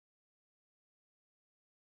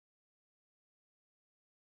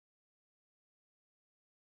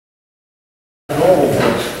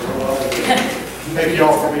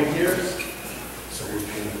all being here.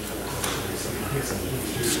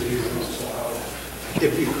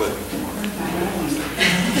 If you could.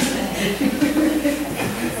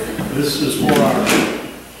 This is for our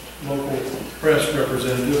local press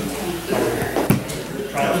representative.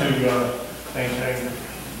 Trying to maintain.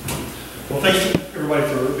 Well, thanks everybody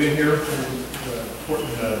for being here.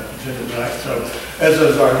 Important agenda tonight. So, as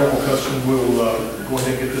is our normal custom, we'll go ahead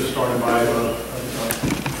and get this started by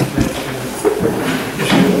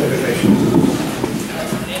issuing invocation.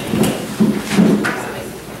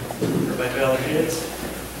 Everybody bow their heads.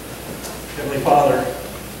 Heavenly Father,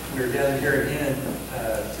 we are gathered here again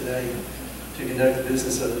today to conduct the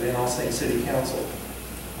business of the Alstyne City Council.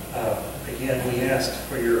 Again, we ask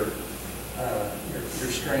for your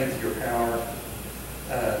strength, your power,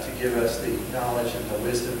 to give us the knowledge and the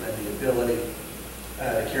wisdom and the ability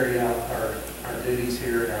to carry out our duties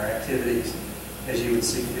here and our activities as you would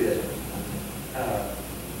see fit.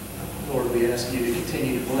 Lord, we ask you to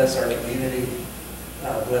continue to bless our community,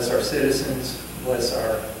 bless our citizens, bless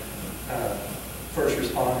our first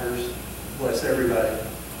responders, bless everybody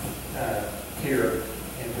here,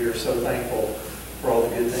 and we are so thankful for all the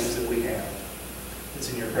good things that we have. It's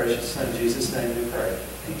in your precious Son, Jesus' name we pray.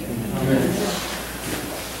 Amen.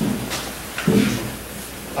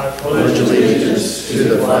 I pledge allegiance to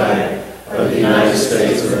the flag of the United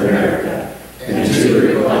States of America and to the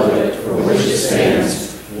republic for which it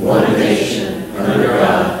stands, one nation, under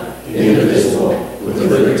God, indivisible, with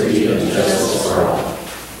liberty and justice for all.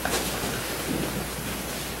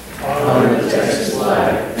 Honor the Texas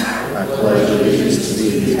flag. I pledge allegiance to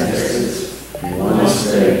thee, Texas, one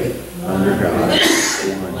state, under God,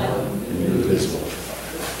 one indivisible.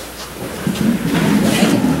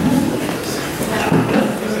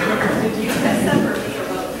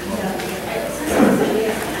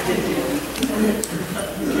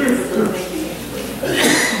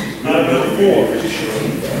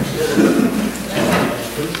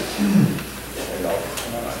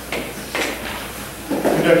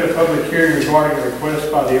 Conduct a public hearing regarding a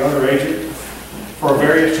request by the owner agent for a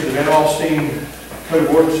variance to the Alstyne Code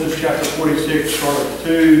of Ordinances, Chapter 46, Article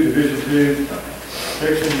 2, Division 2,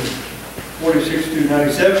 Section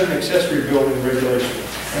 46-97, accessory building regulations,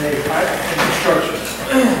 and a height and construction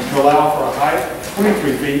to allow for a height of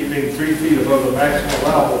 23 feet, being 3 feet above the maximum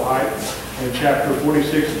allowable height in Chapter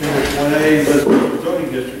 46, Amendment 1A, residential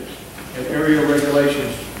zoning districts, and area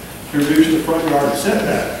regulations to reduce the front yard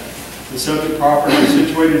setback. The subject property is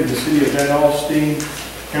situated in the city of Alstyne,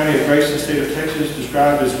 County of Grayson, State of Texas,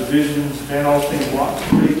 described as divisions Alstyne, Block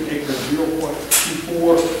 3, acre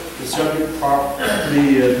 0.24. The subject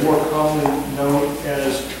property is more commonly known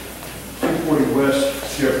as 240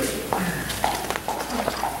 West Jefferson.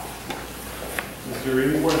 Is there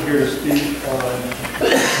anyone here to speak on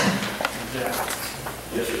that?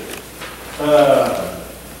 Yes, sir.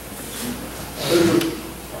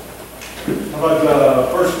 How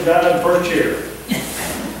about first guy in the first chair?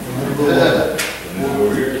 We'll go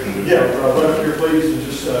here. Yeah, run up here, please, and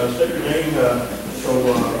just state your name so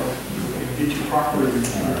we can get you properly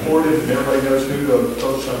reported and everybody knows who to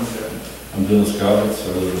post on that. I'm Dennis Gobbins. I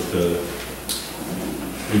live at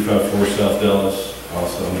 354 South Dallas,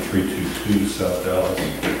 also on 322 South Dallas,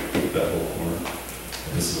 that whole corner.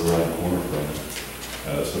 And this is the right corner from it.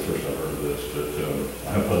 It's the first I've heard of this, but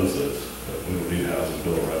I oppose this. We don't need houses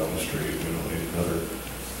built right on the street. We don't need another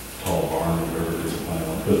tall barn or whatever it is we plan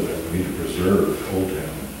on putting there. We need to preserve Old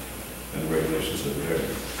Town and the regulations that we have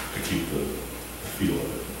to keep the feel of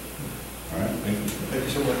it. All right, thank you. Thank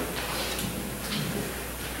you so much.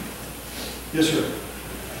 Yes, sir.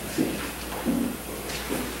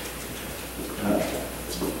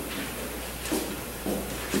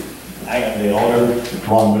 I am the owner,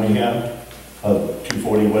 Ron Winningham, of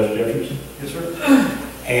 240 West Jefferson. Yes, sir.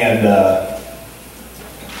 And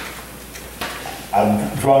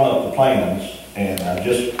I've drawn up the plans, and I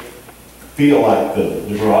just feel like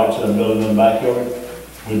the garage that I'm building in the backyard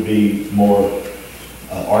would be more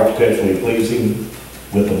architecturally pleasing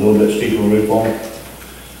with a little bit steeper roof on it.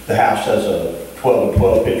 The house has a 12 to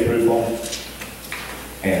 12 pitch roof on it,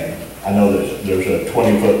 and I know there's a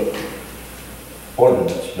 20-foot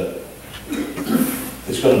ordinance, but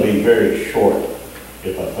it's going to be very short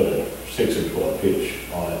if I put a 6 or 12 pitch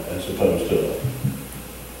on it as opposed to,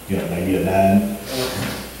 maybe a 9.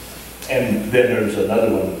 And then there's another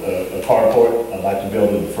one, a carport I'd like to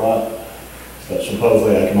build in the front, but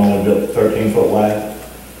supposedly I can only build 13-foot wide.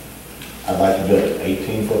 I'd like to build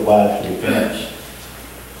 18-foot wide for the fence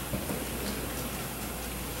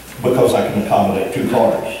because I can accommodate 2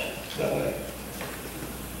 cars that way.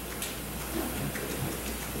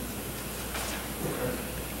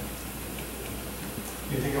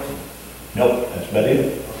 Anything Nope, that's about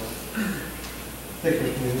it. Thank you,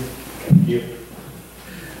 Mr. Newman. Thank you.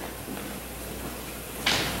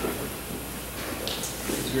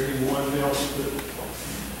 Is there anyone else that?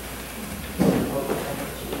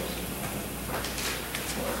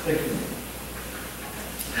 Thank you.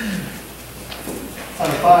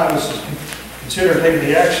 Item 5 is to consider taking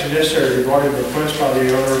the action necessary regarding the request by the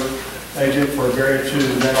owner agent for a variance to the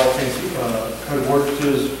Alstyne Code of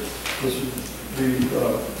Ordinances. This is the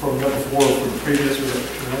from number 4 for the previous.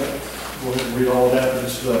 We'll read all of that. But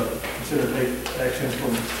this is consider take actions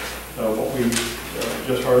from what we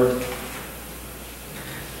just heard.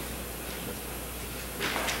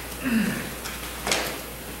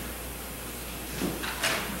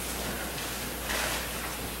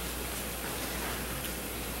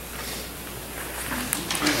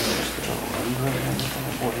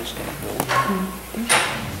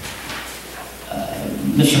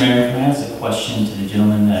 Mr. Mayor, can I ask a question to the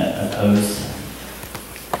gentleman that opposed?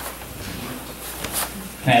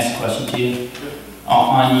 Can I ask a question to you?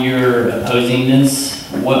 On your opposing this,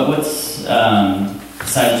 what's,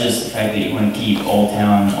 besides just the fact that you want to keep Old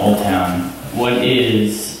Town, what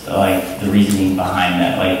is, like, the reasoning behind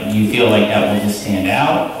that? Like, do you feel like that will just stand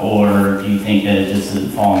out, or do you think that it just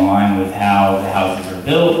doesn't fall in line with how the houses are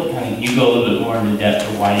built? Can you go a little bit more into depth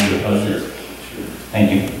of why you oppose it?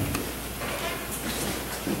 Thank you.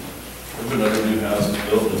 There's been other new houses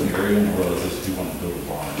built in the area, more or less, you want to build a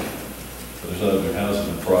barn. But there's other new houses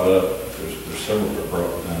that brought up, there's several that are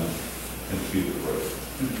brought within 10 feet of the road.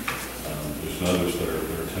 There's others that are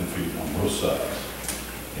 10 feet on both sides.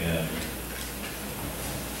 And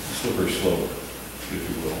slippery slope, if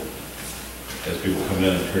you will, as people come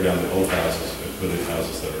in and tear down the old houses and put in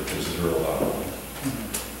houses that are just zero lot.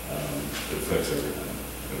 It affects everything.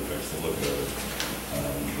 It affects the look of it,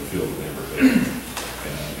 the feel of the neighborhood.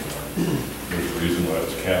 And there's a reason why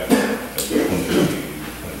it's capped at 23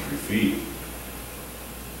 feet.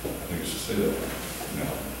 I think it's to say that.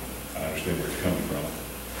 Now, I understand where it's coming from.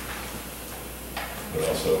 But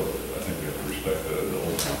also, I think we have to respect the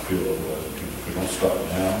Old Town feel. Otherwise, if we don't stop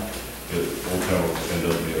now, Old Town will end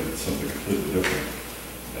up being something completely different.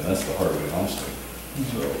 And that's the heart of it, honestly.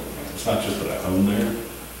 So it's not just that I own there.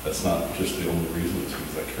 That's not just the only reason. It's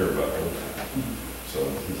because I care about Old Town. So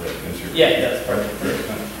does that answer your question? Yeah, that's perfect.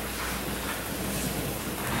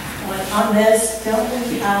 On this, doesn't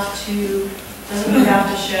we have to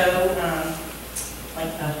show,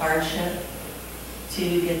 like a hardship to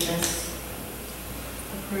get this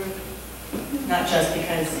approved? Not just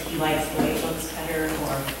because he likes the way it looks better,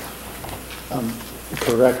 or?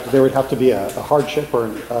 Correct. There would have to be a hardship or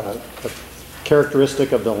a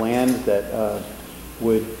characteristic of the land that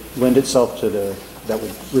would lend itself to that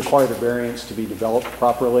would require the variance to be developed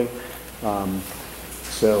properly.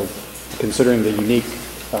 So considering the unique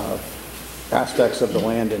aspects of the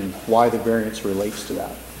land and why the variance relates to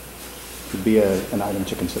that would be an item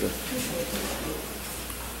to consider.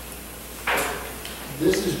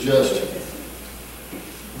 This is, you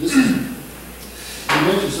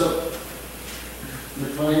mentioned something,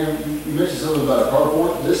 you mentioned something about a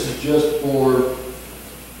carport. This is just for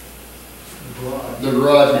the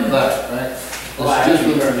garage in the back, right? Well, I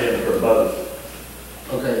actually turned in for both.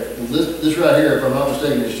 Okay, well, this right here, if I'm not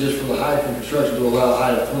mistaken, is just for the height and construction to allow a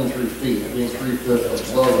height of 23 feet, it means 3 foot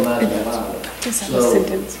above the maximum allowable. So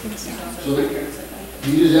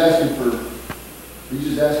he's just asking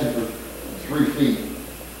for 3 feet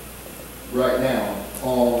right now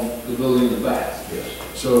on the building in the back. Yes.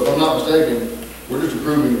 So if I'm not mistaken, we're just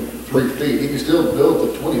approving 3 feet. He can still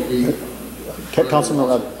build to 20 feet. Councilman,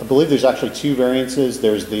 I believe there's actually two variances.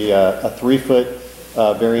 There's the a 3-foot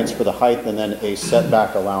variance for the height and then a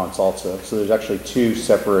setback allowance also. So there's actually two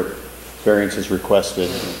separate variances requested.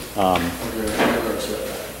 Okay, I'll accept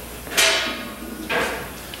that.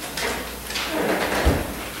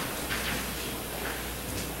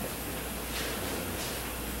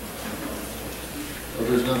 Well,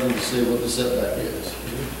 there's nothing to say what the setback is.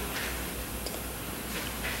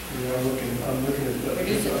 Yeah, I'm looking at that.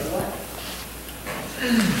 Reduce it to what?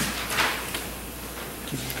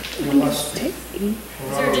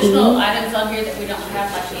 Is there additional items on here that we don't have,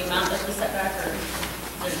 like the amount of the setback, or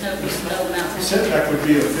there's no amount? The setback would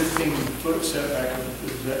be a 15-foot setback,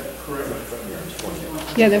 is that correct?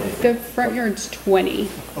 Yeah, the front yard's 20.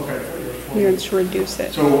 Okay. We're going to reduce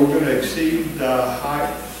it. So we're going to exceed the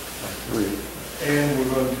height, and we're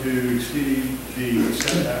going to exceed the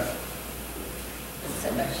setback.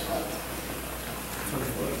 Setback.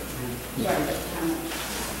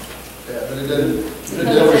 Yeah, but it doesn't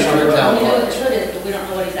restrict how We know much. it's hooded, but we don't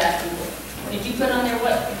know what he's asking for. Did you put on there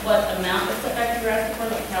what amount of setback you're asking for,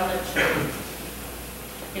 like how much?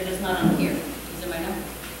 Because it's not on here.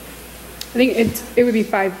 think it would be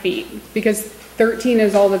 5 feet, because 13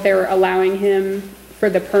 is all that they're allowing him for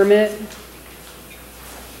the permit,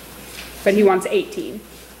 but he wants 18.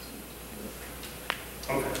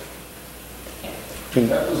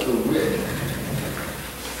 That was the width.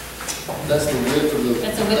 That's the width of the.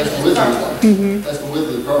 That's the width of the carport. Mhm. That's the width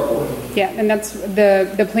of the carport. Yeah, and that's,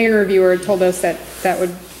 the plan reviewer told us that that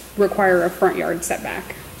would require a front yard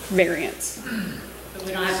setback variance. But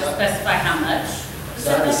we don't have to specify how much.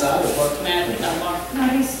 Side to side or what? Man, I think I'm wrong. No,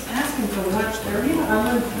 he's asking for much there.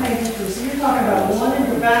 I'm paying attention. So you're talking about one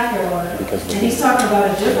in your backyard, and he's talking about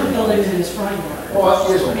a different building in his front yard. Oh,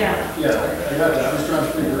 yes, ma'am. Yeah. Yeah, I got that. I was trying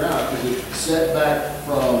to figure out, is it set back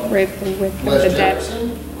from Right, the width of the West deck.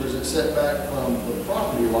 Jefferson, or is it set back from the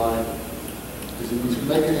property line? Because if he's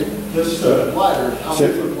making it This, wider, how So-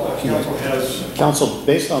 much would it council has, Council,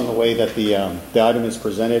 based on the way that the item is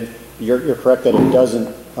presented, you're correct that it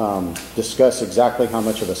doesn't discuss exactly how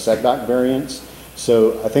much of a setback variance.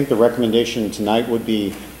 So I think the recommendation tonight would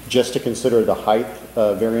be just to consider the height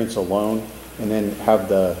variance alone, and then have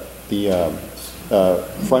the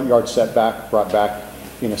front yard setback brought back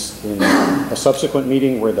in a subsequent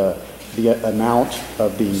meeting where the amount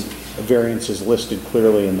of the variance is listed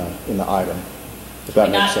clearly in the item, if that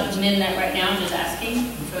We're makes not sense. amending that right now, I'm just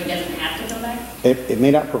asking, so he doesn't have to come back? It may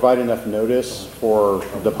not provide enough notice for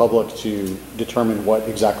the public to determine what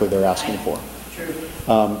exactly they're asking for. True.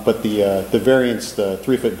 But the variance, the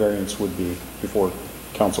 3-foot variance would be before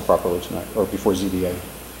council properly tonight, or before ZBA.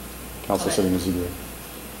 Council Okay. sitting in ZBA.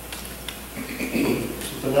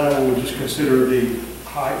 so tonight we will just consider the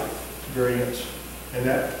height variance, and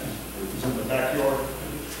that is in the backyard.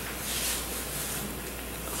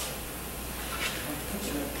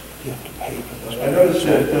 You have to pay for I noticed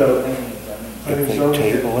that, I think zoning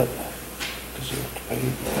table it, because you have to pay for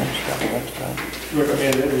things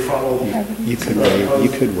recommend that we follow. You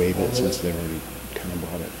could waive it since they already kind of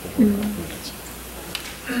bought it.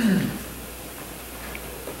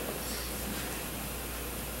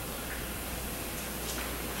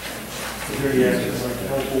 Is there any action by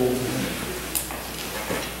council?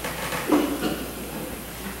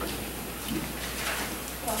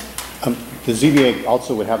 The ZBA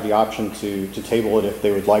also would have the option to table it if they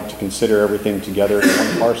would like to consider everything together in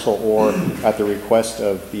one parcel, or at the request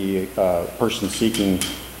of the person seeking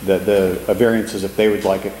the variances, if they would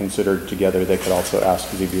like it considered together, they could also ask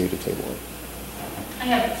the ZBA to table it. I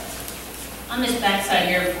have, on this backside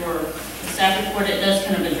here for the staff report, it does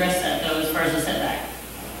kind of address that though, as far as the setback.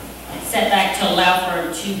 Like setback to allow for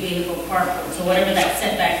a 2-vehicle carport, so whatever that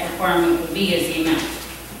setback requirement would be is the amount.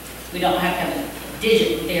 We don't have to have a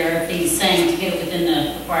digit there if he's saying to get it within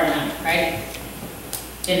the required amount, right?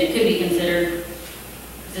 Then it could be considered,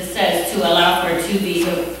 because it says to allow for a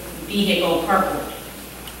 2-vehicle carport.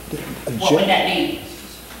 What would that be?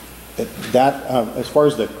 That, as far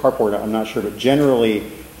as the carport, I'm not sure, but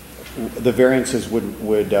generally, the variances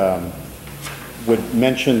would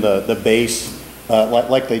mention the base,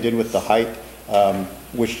 like they did with the height,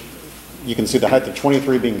 which you can see the height of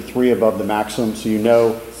 23 being 3 above the maximum, so you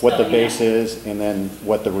know what the base is and then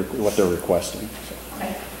what they're requesting.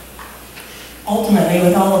 Okay. Ultimately,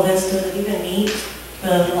 with all of this, does it even meet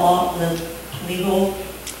the law, the legal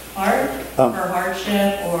part, or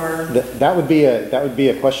hardship, or? That would be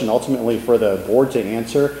a question ultimately for the board to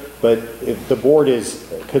answer, but if the board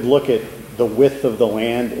could look at the width of the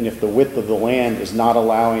land, and if the width of the land is not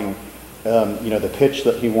allowing the pitch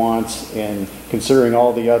that he wants, and considering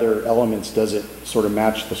all the other elements, does it sort of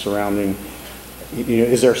match the surrounding?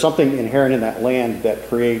 Is there something inherent in that land that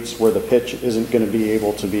creates where the pitch isn't going to be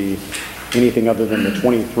able to be anything other than the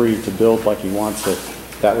 23 to build like he wants it?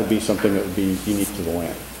 That would be something that would be unique to the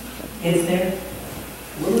land. Is there?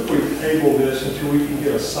 What if we table this until we can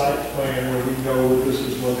get a site plan where we know where this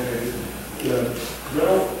is located? I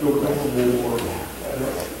don't feel comfortable, or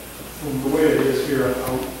from the way it is here, I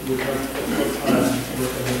would have a time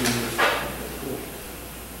recommending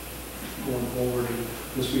going forward, and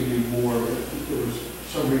this we need more, if there was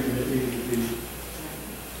some reason it needed to be.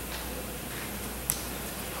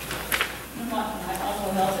 That also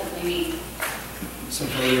helps if maybe Some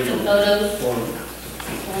some photos, we're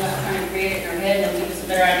not trying to create it in our head, and give us a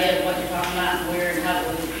better idea of what you're talking about, and where and how it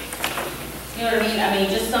would, you know what I mean? I mean,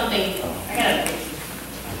 just something,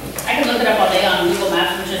 I can look it up all day on Google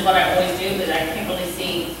Maps, which is what I always do, but I can't really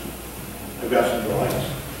see. I've got some drawings.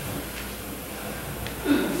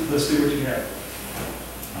 Let's see what you have.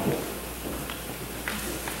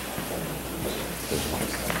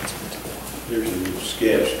 Here's a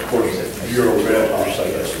sketch, of course, Euro developers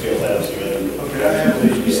say that still has the Okay, I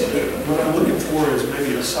have these. What I'm looking for is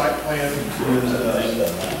maybe a site plan with,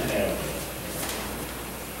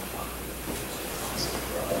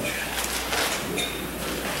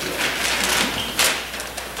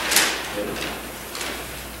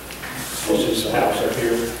 is the house up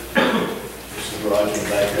here. This is the garage in the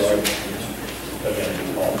backyard. Again,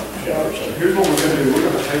 small shower, so. Here's what we're gonna do, we're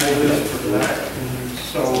gonna table this for tonight, and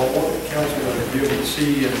so I want the council to be able to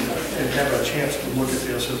see and have a chance to look at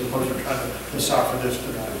this as opposed to trying to decipher this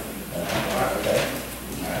tonight. Okay.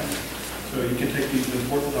 So you can take these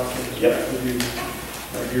important documents Yep. back with you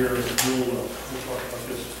right here, and we'll talk about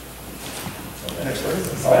this. Next slide.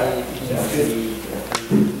 All right. Sounds good.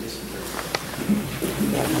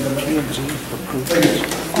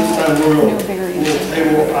 This time we'll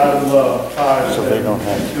table item 5. So they don't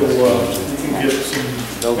have- Until we can get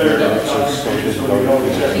some better documentation so we know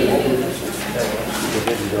exactly what we're.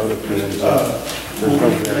 They didn't go to P&Z. We'll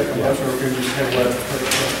make a motion, or we can just table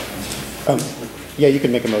that. Yeah, you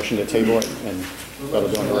can make a motion to table it, and that'll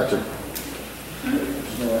go on the record.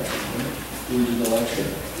 There's no action. We did no action.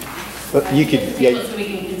 But you could, Table yeah, so we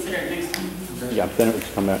can consider it next time. yeah, then it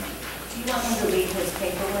would come back. Do you want him to read his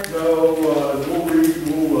paperwork? No,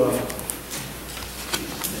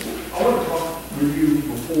 I want to talk with you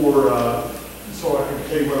before, so I can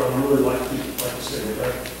tell you what I really like to say,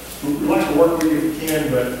 okay? We'd like to work with you if we can,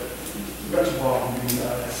 but we've got some problems with you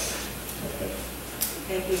guys.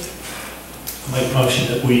 Thank you. Make a motion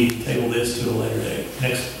that we table this to a later date,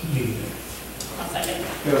 next meeting. I'll second.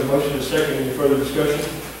 We have a motion and a second. Any further discussion?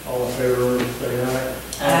 All in favor, say aye.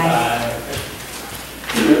 Aye.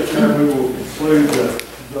 Next time we will conclude the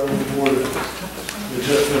zoning board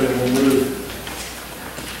adjustment and we'll move.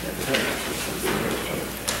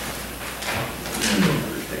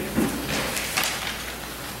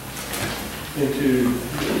 Into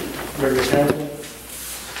regular council.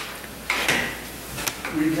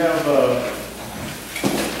 We have,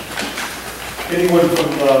 anyone from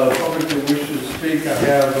the public that wishes to speak? I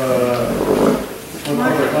have, one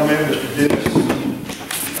public comment, Mr. Dennis.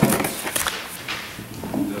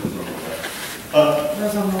 That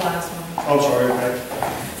was on the last one. I'm sorry, okay.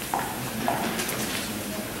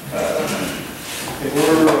 In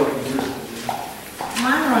order,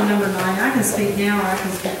 Mine are on number 9. I can speak now or I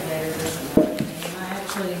can speak later. I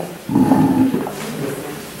actually,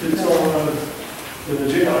 it's on the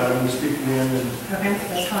agenda item, we speak in and, okay,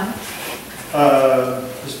 that's fine.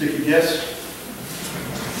 to speak yes.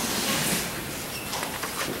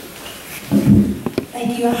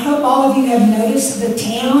 Thank you. I hope all of you have noticed the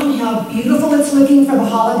town, how beautiful it's looking for the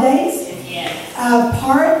holidays. Yes.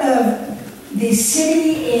 Part of the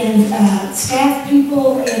city and staff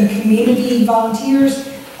people and community volunteers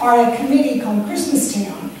are a committee called Christmas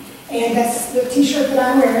Town. And that's the t-shirt that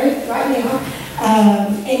I'm wearing right now.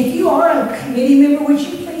 And if you are a committee member, would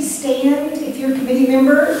you please stand if you're a committee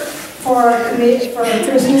member for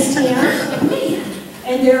Christmas Town?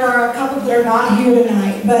 And there are a couple that are not here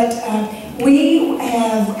tonight, but we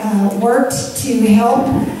have worked to help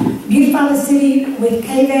beautify the city with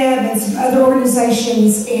KVAB and some other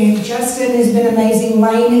organizations, and Justin has been amazing,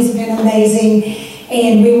 Lane has been amazing,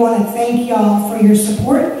 and we want to thank y'all for your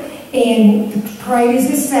support. And the parade is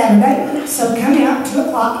this Saturday, so come out 2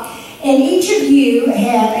 o'clock. And each of you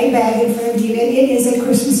have a bag in front of you, and it is a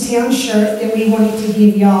Christmas Town shirt that we wanted to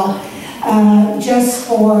give y'all just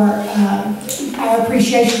for our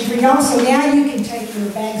appreciation for y'all. So now you can take your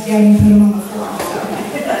bags down and put them on the floor.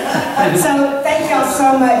 So thank y'all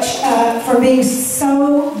so much for being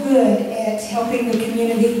so good at helping the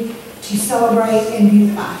community to celebrate and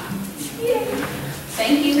beautify.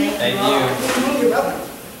 Thank you. Thank you. You're welcome.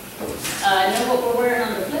 Know what we're wearing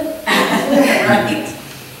on the flip? Right.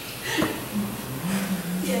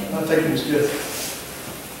 I think it's good.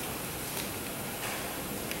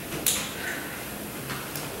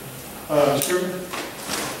 Mr.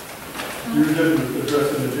 You're just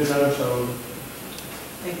addressing the agenda, so.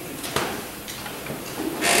 Thank you.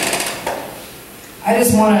 I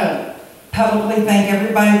just want to publicly thank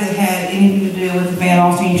everybody that had anything to do with the Van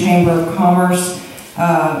Alstyne Chamber of Commerce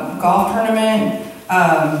golf tournament.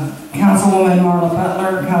 Councilwoman Marla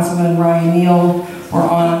Butler, Councilman Ryan Neal were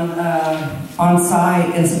on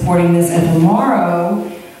site and supporting this. And tomorrow,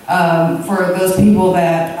 for those people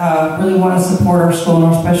that really want to support our school and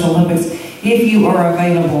our Special Olympics, if you are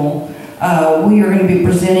available, we are going to be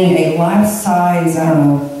presenting a life-size,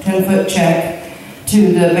 10-foot check to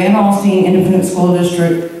the Van Alstyne Independent School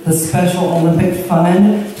District, the Special Olympic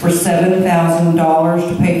Fund, for $7,000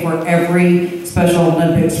 to pay for every Special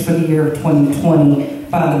Olympics for the year 2020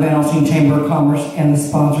 by the Van Alstyne Chamber of Commerce and the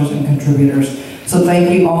sponsors and contributors. So thank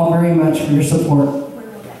you all very much for your support. Where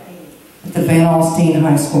will that be? At the Van Alstyne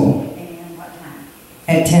High School And what time?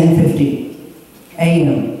 at 10:50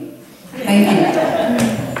 a.m. Thank you.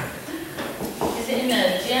 Is it in the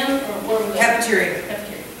gym or where we? Cafeteria.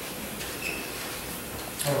 Cafeteria.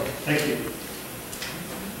 All right, thank you.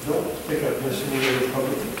 Bill? think I've missed any other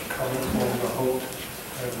public comments on the hope.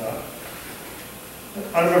 I have not.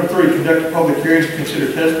 Item number 3, conduct a public hearing to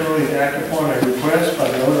consider testimony and act upon a request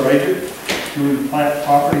by the owner agent to plat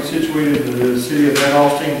property situated in the city of Van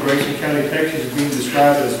Alstyne, Grayson County, Texas, is being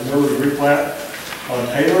described as a miller's replat on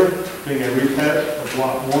Taylor, being a replat of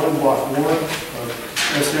Block 1 of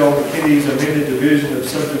S.L. McKinney's amended division of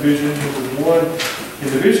subdivision number 1 in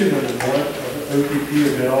division number 1 of OPP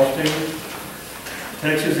of Van Alstyne,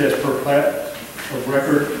 Texas, as per plat of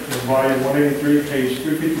record in volume 183, page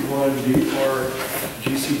 351, DR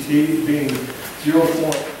GCT, being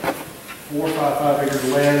 0.455 acres of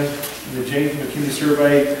land in the James McKinney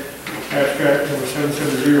Survey, abstract number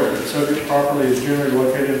 770. The subject property is generally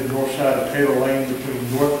located on the north side of Taylor Lane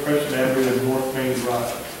between North Preston Avenue and North Main Drive.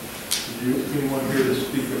 Is anyone here to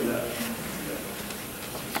speak of that?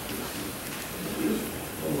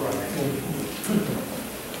 All right.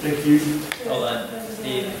 Thank you. Hold on,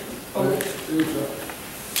 Steve.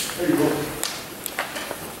 There you go.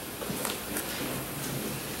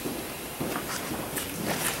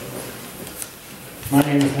 My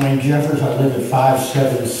name is Wayne Jeffers. I live at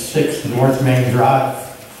 576 North Main Drive,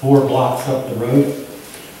 4 blocks up the road.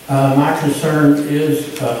 My concern is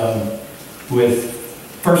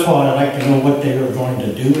first of all, I'd like to know what they are going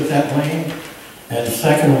to do with that land. And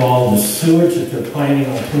second of all, the sewage that they're planning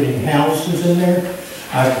on putting houses in there.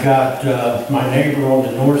 I've got my neighbor on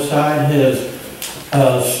the north side has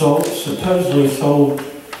supposedly sold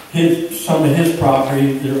some of his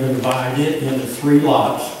property. They're going to divide it into 3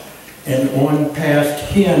 lots. And on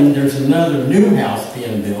past him, there's another new house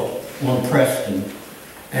being built on Preston.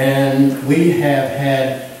 And we have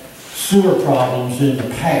had sewer problems in the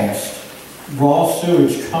past. Raw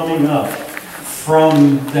sewage coming up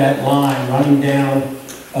from that line, running down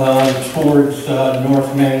towards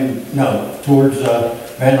towards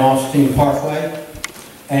Van Alstyne Parkway.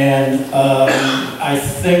 And I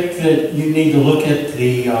think that you need to look at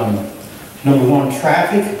the number 1,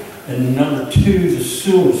 traffic, and number 2, the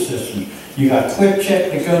sewer system. You got Quick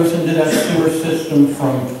Check that goes into that sewer system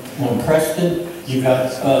on Preston. You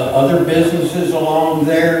got other businesses along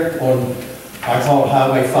there on, I call it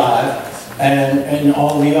Highway 5, and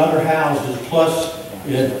all the other houses. Plus,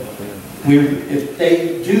 if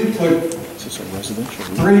they do put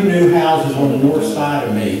 3 new houses on the north side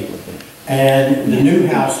of me, and the new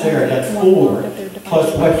house there, that's 4,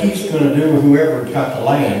 plus what he's going to do, or whoever got the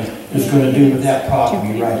land, is going to do with that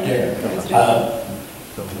property right there.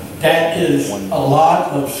 That is a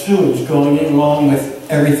lot of sewage going in along with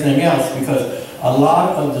everything else, because a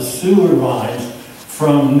lot of the sewer lines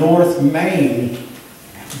from North Main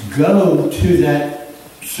go to that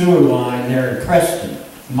sewer line there in Preston.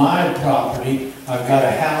 My property, I've got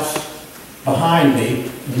a house behind me.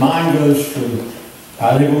 Mine goes from,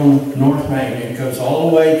 I live on North Main, and it goes all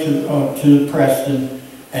the way to Preston.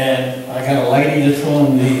 And I got a lady that's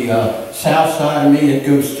on the south side of me. It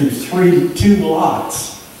goes through 2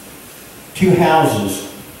 lots, 2 houses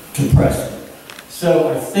to Preston. So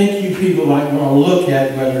I think you people might want to look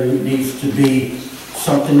at whether it needs to be,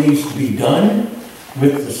 something needs to be done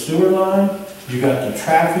with the sewer line. You got the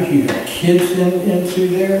traffic, you got kids into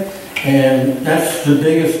there, and that's the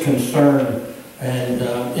biggest concern. And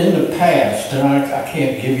in the past, and I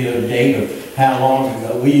can't give you a date of how long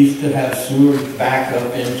ago, we used to have sewage back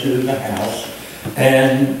up into the house.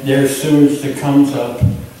 And there's sewage that comes up,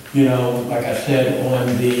 you know, like I said,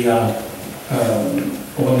 on the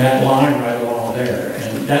on that line right along there.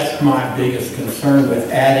 And that's my biggest concern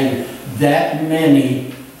with adding that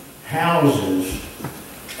many houses.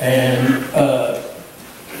 And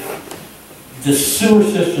the sewer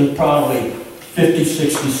system is probably 50,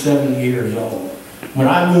 60, 70 years old. When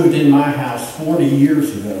I moved in my house 40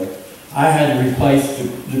 years ago, I had to replace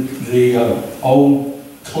the old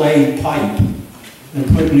clay pipe and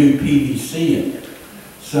put new PVC in it.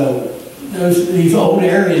 So these old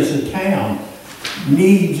areas of town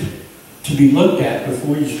need to be looked at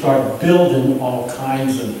before you start building all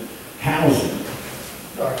kinds of housing.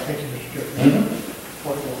 All right, thank you, Mr. Jeffrey.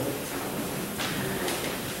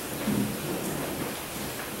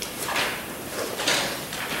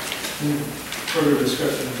 Further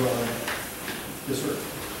discussion on this, sir?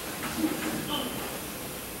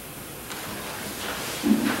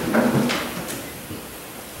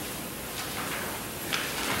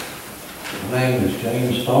 My name is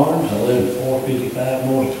James Starnes. I live at 455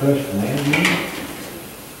 North Preston Avenue.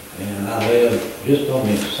 And I live just on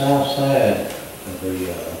the south side of the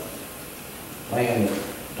land that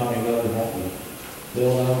Tony Miller wanted to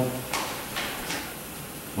build on.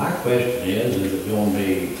 My question is it going to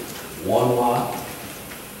be 1 lot,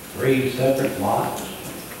 3 separate lots?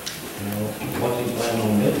 You know, what's he planning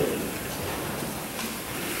on building?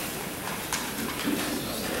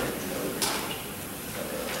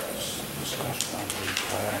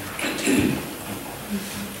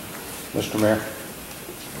 Mr. Mayor?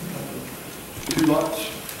 2 lots.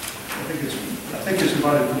 I think it's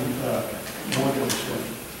divided from one to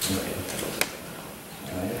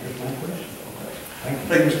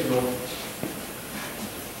Thank you, Mr. Bill.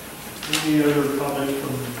 Any other comments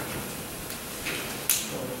from?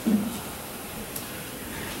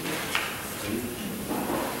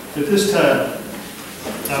 At this time,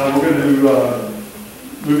 we're going to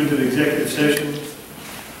move into the executive session.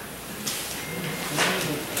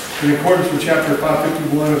 In accordance with Chapter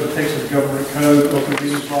 551 of the Texas Government Code, open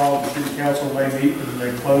meetings law, the City Council may meet and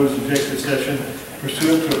may close executive session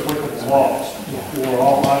pursuant to applicable laws for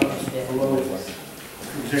all items below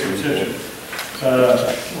executive session.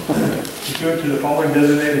 Pursuant to the following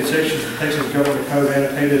designated sections of the Texas Government Code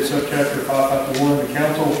annotated subchapter 551, the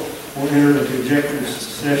council will enter into executive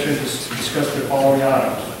session to discuss the following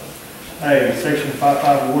items. A, Section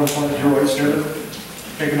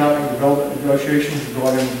 551.087, economic development negotiations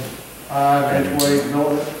regarding Manchway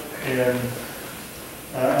development and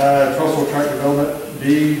Trussell Tract development. B,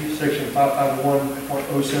 Section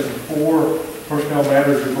 551.074, personnel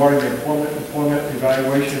matters regarding the employment,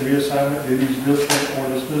 evaluation, reassignment, duties, discipline, or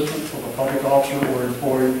dismissal of a public officer or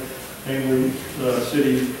employee, namely the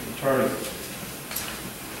city attorney.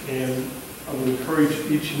 And I would encourage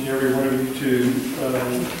each and every one of you to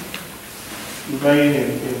remain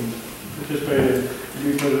and participate in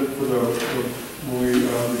for the when we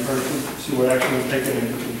return to see what action was taken and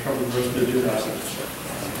cover the rest of the agenda items.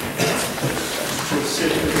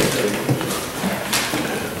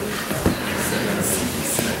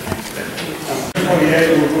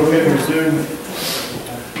 We'll go ahead and resume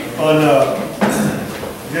on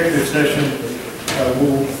executive session.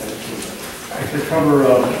 We'll actually cover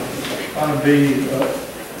item B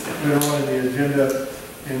later on in the agenda,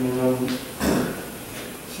 and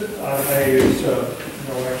item A is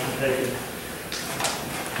no action taken.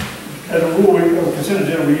 As a rule, consent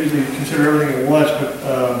agenda, we usually consider everything at once, but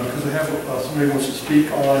because we have somebody who wants to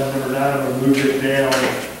speak on number 9, I'm going to move it down.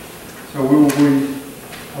 So on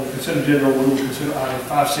the consent agenda, we will consider items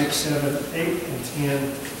 5, 6, 7, 8, and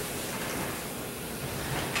 10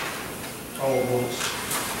 all at once.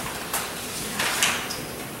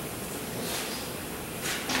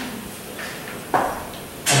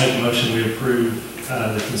 I'll make a motion we approve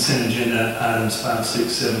the consent agenda items 5,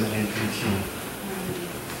 6, 7, 8, and 10.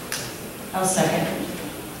 I'll second.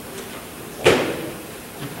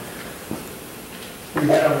 We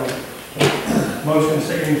have a motion and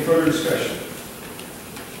second. Any further discussion?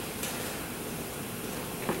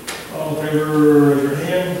 All in favor, raise your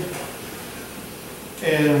hand.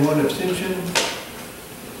 And one abstention.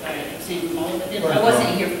 Sorry, I abstained from all of it. I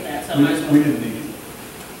wasn't here for that, so I might as well. We didn't need it.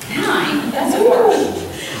 Fine, that's important.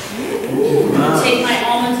 Take my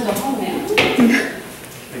almond to the home now.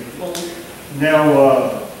 Now,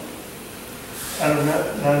 item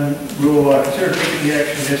 9, we'll consider taking the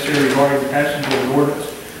action necessary regarding the passage of the ordinance,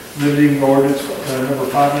 limiting ordinance number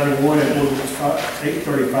 591 and ordinance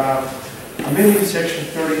 835, amending section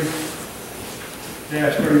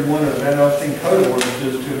 30-31 of the Alstyne Code of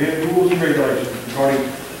Ordinances to amend rules and regulations regarding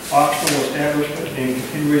optional establishment and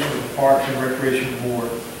continuation of the Parks and Recreation Board.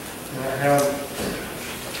 And I have a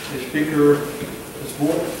speaker this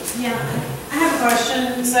morning. Yeah, I have a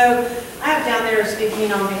question. So I have down there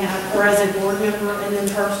speaking on behalf, or as a board member, and then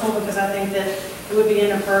personal, because I think that it would be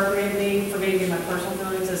inappropriate for me to give my personal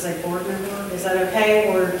feelings as a board member. Is that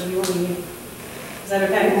okay, or do you want me? Is that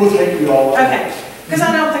okay? We'll take you all. Okay, because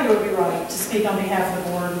I don't think it would be right to speak on behalf of the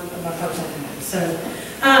board of my personal feelings. So,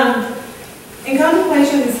 in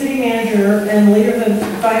contemplation of the city manager and leader of the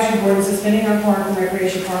advisory board in suspending our park and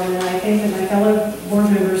recreation department, I think that my fellow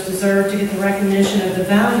board members deserve to get the recognition of the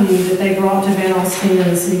value that they brought to Van Alstyne,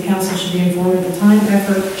 and the city council should be informed of the time,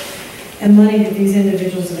 effort, and money that these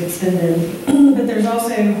individuals have expended. But there's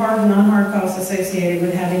also hard and non-hard costs associated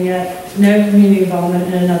with having yet no community involvement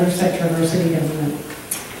in another sector of our city government.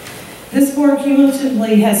 This board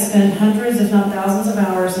cumulatively has spent hundreds, if not thousands of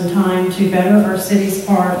hours and time to better our city's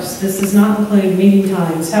parks. This does not include meeting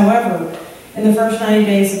times. However, in the first 90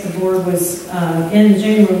 days that the board was in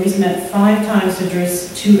January, we met 5 times to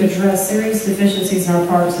address serious deficiencies in our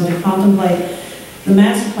parks and to contemplate the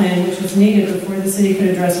master plan, which was needed before the city could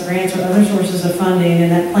address grants or other sources of funding,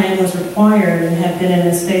 and that plan was required and had been in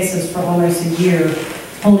a stasis for almost a year,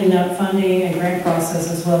 holding up funding and grant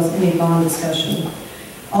process as well as any bond discussion.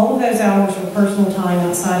 All of those hours were personal time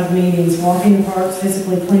outside of meetings, walking the parks,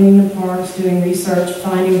 physically cleaning the parks, doing research,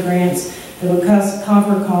 finding grants that would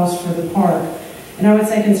cover costs for the park. And I would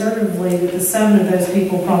say conservatively that the 7 of those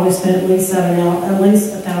people probably spent at least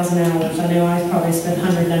 1,000 hours. I know I probably spent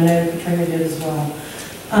 100, and I know Katrina did as well.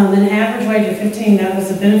 An average wage of 15, that was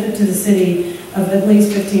a benefit to the city of at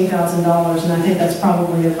least $15,000, and I think that's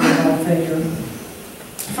probably a very low figure.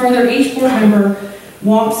 Further, each board member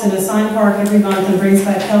walks in a sign park every month and brings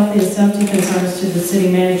back healthy and safety concerns to the city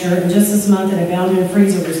manager. And just this month, an abandoned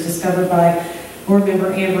freezer was discovered by board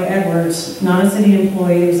member Amber Edwards, not a city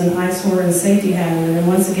employee. It was an eyesore and safety hazard. And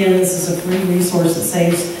once again, this is a free resource that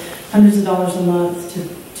saves hundreds of dollars a month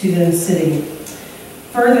to the city.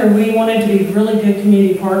 Further, we wanted to be really good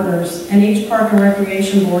community partners, and each Park and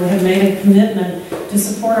Recreation Board had made a commitment to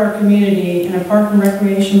support our community, and a Park and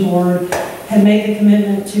Recreation Board had made the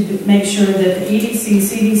commitment to make sure that the EDC,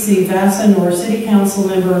 CDC, VASA, nor city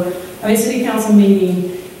council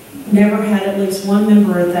meeting never had at least one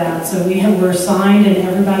member at that. So we were assigned, and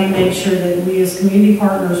everybody made sure that we as community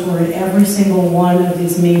partners were at every single one of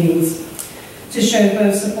these meetings to show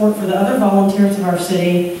both support for the other volunteers of our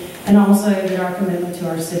city and also that our commitment to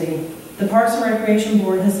our city. The Parks and Recreation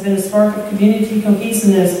Board has been a spark of community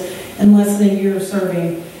cohesiveness in less than a year of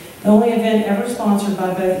serving. The only event ever sponsored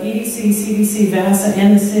by both EDC, CDC, VASA,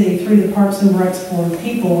 and the city through the Parks and Recs Board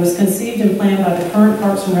people was conceived and planned by the current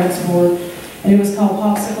Parks and Recs Board, and it was called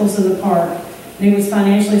Popsicles in the Park. And it was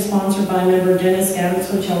financially sponsored by member Dennis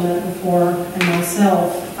Gabbets, which y'all met before, and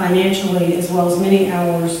myself financially, as well as many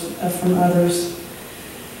hours from others.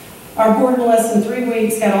 Our board in less than 3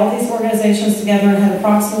 weeks got all these organizations together and had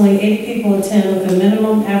approximately 80 people attend with a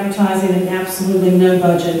minimum advertising and absolutely no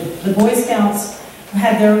budget. The Boy Scouts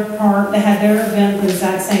had their part, they had their event at the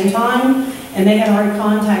exact same time, and they had already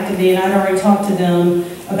contacted me, and I'd already talked to them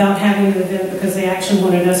about having the event because they actually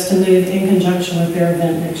wanted us to move in conjunction with their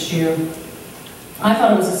event next year. I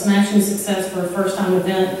thought it was a smashing success for a first-time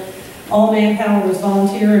event. All manpower was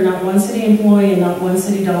volunteer, and not one city employee and not one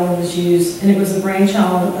city dollar was used. And it was the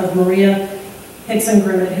brainchild of Maria Hickson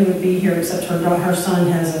Grimmett, who would be here, except her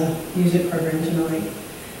son has a music program tonight.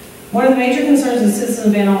 One of the major concerns of the citizens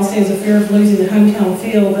of Van Alstyne is a fear of losing the hometown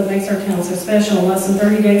feel that makes our town so special. Less than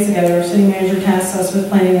 30 days ago, our city manager tasked us with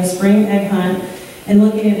planning a spring egg hunt and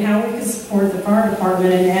looking at how we could support the fire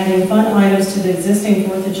department and adding fun items to the existing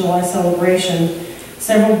 4th of July celebration.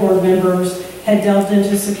 Several board members had delved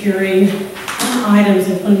into securing items,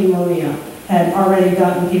 including Maria, had already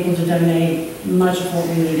gotten people to donate much of what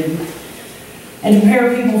we needed. And to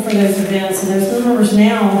prepare people for those events, and those members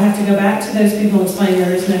now have to go back to those people and explain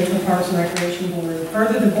there is no to the Parks and Recreation Board.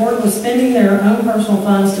 Further, the board was spending their own personal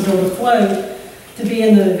funds to build a float to be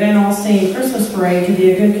in the Van Alstyne Christmas Parade to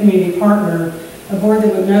be a good community partner, a board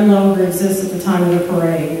that would no longer exist at the time of the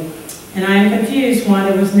parade. And I am confused why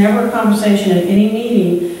there was never a conversation at any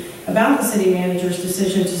meeting about the city manager's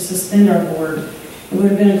decision to suspend our board. It would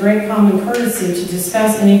have been a great common courtesy to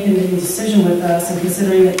discuss any pending decision with us, and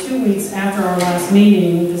considering that 2 weeks after our last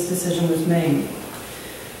meeting, this decision was made.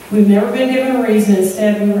 We've never been given a reason.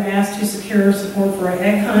 Instead, we were asked to secure support for an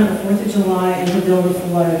egg hunt on 4th of July and to build a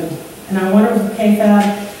float. And I wonder if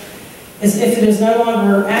KFAB, if it is no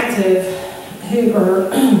longer active,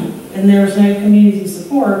 and there is no community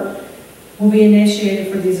support, will be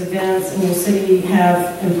initiated for these events, and will city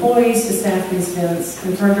have employees to staff these events.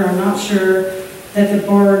 And further, I'm not sure that the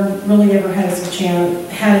board really ever had a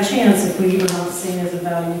chance if we were not seen as a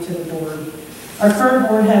value to the board. Our current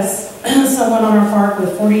board has someone on our park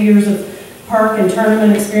with 40 years of park and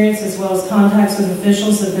tournament experience, as well as contacts with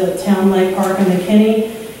officials at the Town Lake Park in McKinney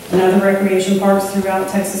and other recreation parks throughout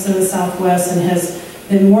Texas and the Southwest, and has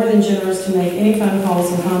been more than generous to make any phone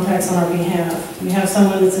calls and contacts on our behalf. We have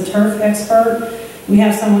someone that's a turf expert. We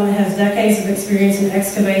have someone that has decades of experience in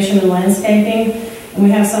excavation and landscaping. And we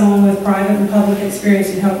have someone with private and public experience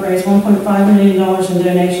who helped raise $1.5 million in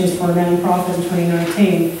donations for a nonprofit in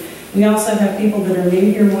 2019. We also have people that are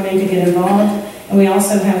new here wanting to get involved. And we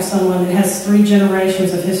also have someone that has 3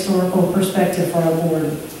 generations of historical perspective for our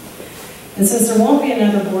board. And since there won't be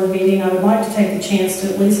another board meeting, I would like to take the chance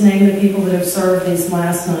to at least name the people that have served these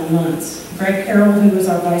last 9 months. Greg Carroll, who was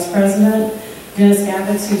our vice president. Dennis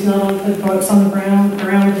Gabbets, who's not only put books on the ground,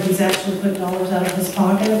 but he's actually put dollars out of his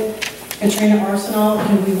pocket. Katrina Arsenault,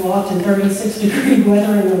 who we walked in 36-degree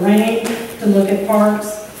weather in the rain to look at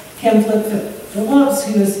parks. Kim Phillips,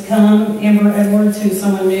 who has come. Amber Edwards, who's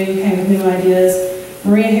someone new, came with new ideas.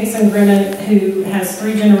 Maria Hickson Grimmett, who has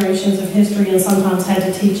 3 generations of history and sometimes had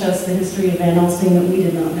to teach us the history of Van Alstyne that we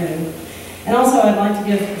did not know. And also I'd like to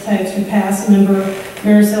give thanks to past member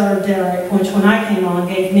Maricela Derrick, which when I came on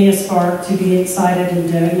gave me a spark to be excited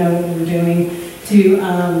and know what we were doing.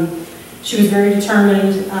 She was very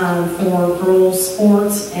determined for girls'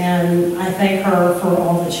 sports, and I thank her for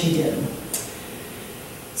all that she did.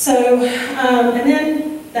 So, and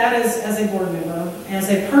then that is as a board member. As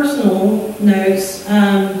a personal note,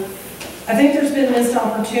 a I think there's been missed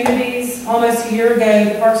opportunities. Almost a year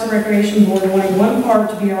ago, the Parks and Recreation Board wanted one park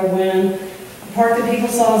to be our win, a park that people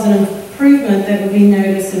saw as an improvement that would be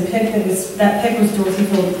noticed and picked. That pick was Dorothy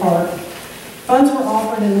Field Park. Funds were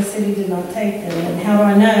offered and the city did not take them. And how do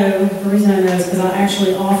I know? The reason I know is because I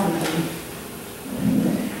actually offered them.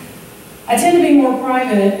 I tend to be more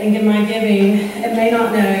private and give my giving, and many may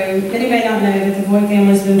not know that the Voigt family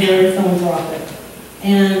has been very philanthropic.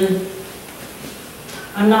 And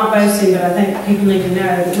I'm not boasting, but I think people need to know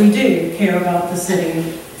that we do care about the city.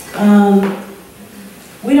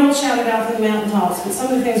 We don't shout it out from the mountaintops, but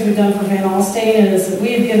some of the things we've done for Van Alstyne is that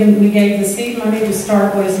we gave the seed money to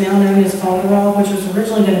start what is now known as Falderall, which was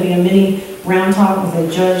originally going to be a mini round top with a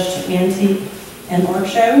judged antique and art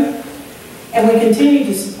show. And we continued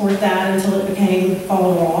to support that until it became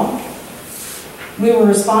Falderall. We were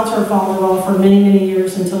a sponsor of Falderall for many, many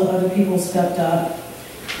years until other people stepped up.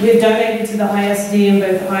 We have donated to the ISD in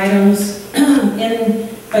both items,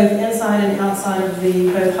 both inside and outside of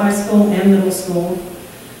both high school and middle school.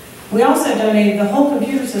 We also donated the whole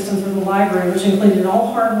computer system for the library, which included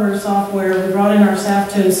all hardware, software. We brought in our staff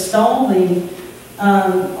to install everything,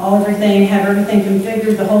 have everything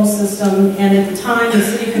configured, the whole system. And at the time, the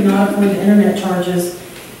city could not afford the internet charges,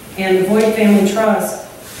 and the Voigt Family Trust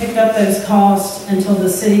picked up those costs until the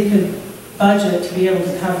city could budget to be able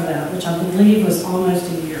to cover that, which I believe was almost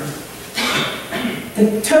a year.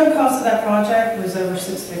 The total cost of that project was over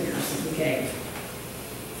 6 figures that we gave.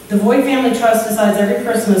 The Voigt Family Trust decides every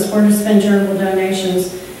Christmas where to spend charitable donations,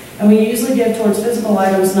 and we usually give towards physical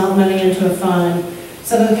items, not money into a fund.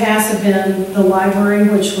 Some of the past have been the library,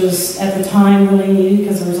 which was at the time really needed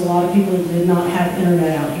because there was a lot of people who did not have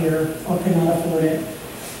internet out here or could not afford it.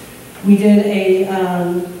 We did a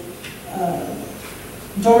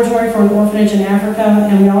dormitory for an orphanage in Africa,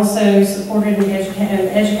 and we also supported an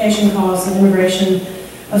education costs and immigration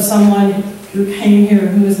of someone who came here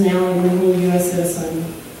who is now a legal U.S. citizen.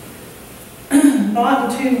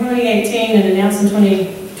 Bought in 2018 and announced in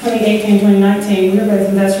 2018-2019, we were both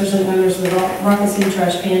investors and owners of the Rocket City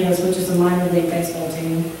Trash Pandas, which is a minor league baseball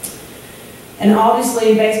team. And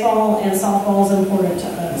obviously, baseball and softball is important to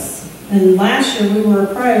us. And last year, we were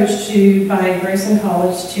approached by Grayson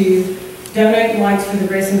College to donate lights for the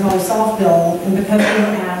Grayson College softball, and because we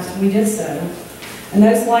were asked, we did so. And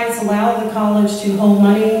those lights allow the college to hold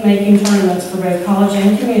money-making tournaments for both college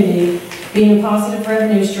and community, being a positive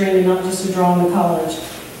revenue stream and not just a draw on the college.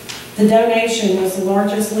 The donation was the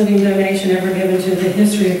largest living donation ever given to the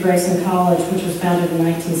history of Grayson College, which was founded in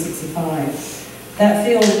 1965. That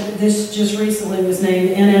field, this just recently was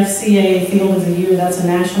named NFCA Field of the Year. That's a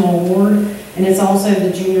national award, and it's also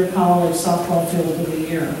the Junior College Softball Field of the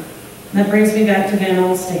Year. And that brings me back to Van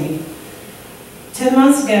Alstyne. 10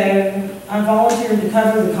 months ago, I volunteered to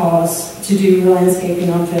cover the cost to do landscaping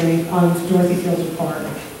on Dorothy Field Park.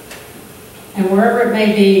 And wherever it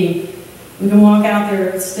may be, we can walk out there,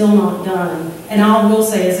 it's still not done. And I will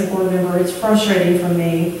say as a board member, it's frustrating for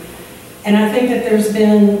me. And I think that there's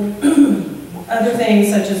been other things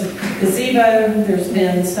such as gazebo, there's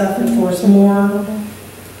been stuff at Forest Moore.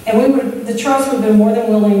 And the trust would have been more than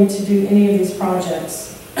willing to do any of these projects.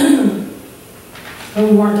 But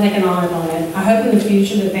we weren't taking on it. I hope in the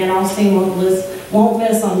future that Van Alstyne won't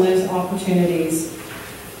miss on those opportunities.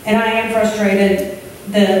 And I am frustrated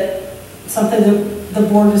that something that the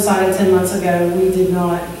board decided 10 months ago we did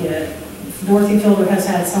not get. Dorothy Fielder has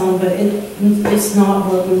had some, but it's not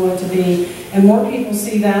what we want it to be. And more people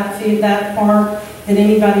see that park than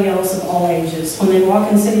anybody else of all ages. When they walk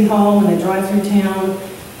in City Hall, when they drive through town,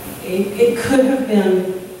 it could have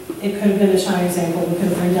been a shining example. We could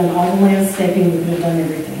have redone all the landscaping, we could have done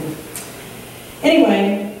everything.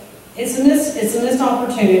 Anyway, it's a missed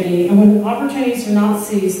opportunity, and when opportunities are not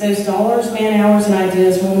seized, those dollars, man hours, and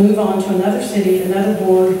ideas will move on to another city, another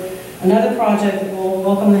board, another project that will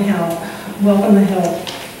welcome the help.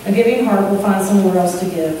 A giving heart will find somewhere else to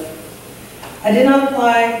give. I did not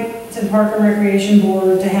apply to the Park and Recreation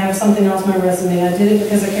Board to have something else on my resume. I did it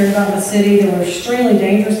because I cared about my city. There were extremely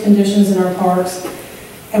dangerous conditions in our parks,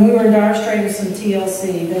 and we were in dire straits with some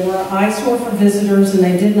TLC. They were an eyesore for visitors, and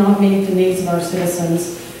they did not meet the needs of our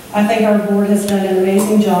citizens. I think our board has done an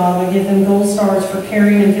amazing job. I give them gold stars for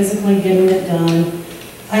caring and physically getting it done.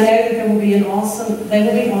 I know that they will be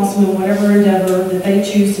awesome in whatever endeavor that they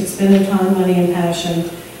choose to expend their time, money, and passion.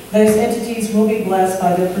 Those entities will be blessed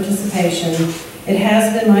by their participation. It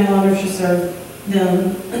has been my honor to serve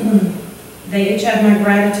them. They each have my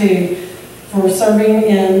gratitude for serving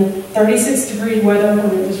in 36-degree weather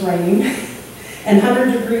when it was raining and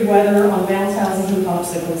 100-degree weather on bounce houses and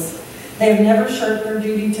popsicles. They have never shirked their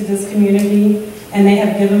duty to this community, and they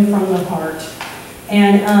have given from the heart.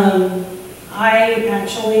 And I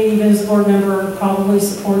actually, even as a board member, probably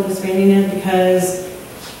support disbanding it because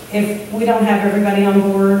if we don't have everybody on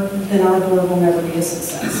board, then our board will never be a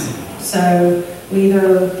success. So we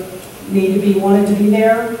either need to be wanted to be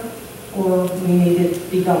there or we need to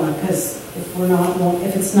be gone, because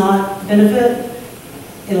if it's not benefit,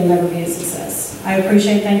 it'll never be a success. I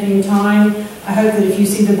appreciate taking your time. I hope that if you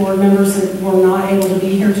see the board members that were not able to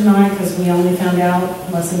be here tonight, because we only found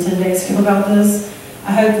out less than 10 days ago about this,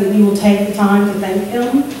 I hope that you will take the time to thank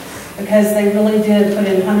them, because they really did put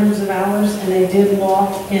in hundreds of hours, and they did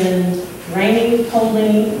walk in raining,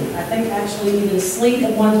 colding, I think actually even sleet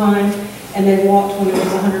at one time, and they walked when it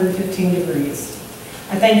was 115 degrees.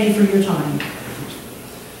 I thank you for your time.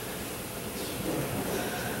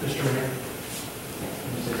 Mr. Mayor.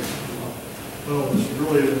 Well, this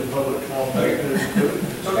really is a public comment.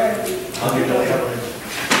 It's okay. I'll get that.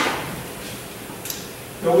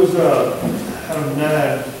 It was, item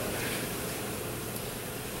 9.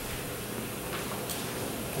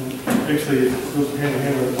 Basically, it goes hand in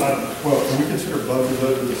hand with item 12. Can we consider both of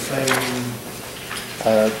those the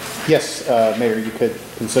same? Yes, Mayor, you could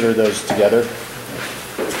consider those together.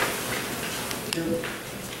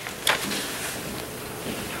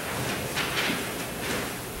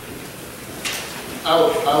 I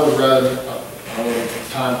would rather, I don't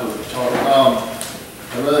have time for talk.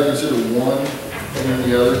 I'd rather consider one than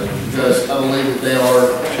the other, because I believe that they are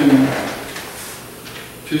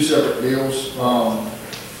two separate deals.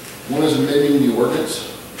 One is amending the ordinance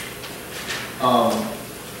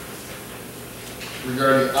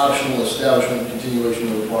regarding optional establishment and continuation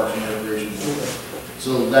of the Parks and Recreation Board.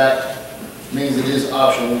 So that means it is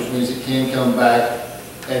optional, which means it can come back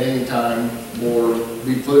at any time or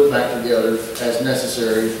be put back together as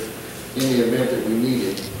necessary in the event that we need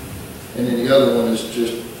it. And then the other one is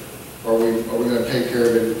just, are we going to take care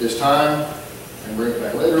of it at this time and bring it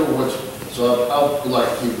back later, or what's? So I would like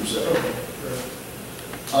to keep them separate.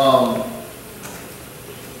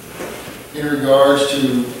 In regards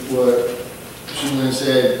to what Julian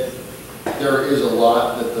said, there is a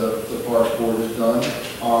lot that the Parks Board has done.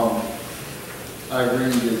 I agree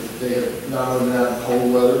that they have not only been out in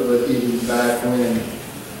cold weather, but even back when,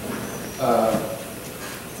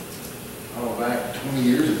 back 20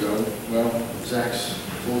 years ago, well, Zach's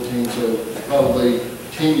 14, so probably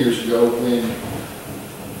 10 years ago when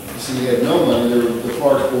the city had no money, the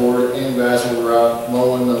Parks Board and Vassal were out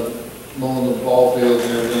mowing the ball fields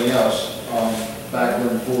and everything else, back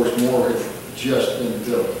when Forest Moore had just been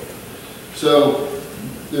built. So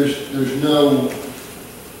there's no,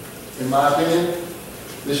 in my opinion,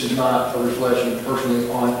 this is not a reflection personally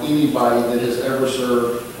on anybody that has ever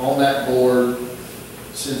served on that board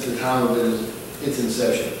since the time of its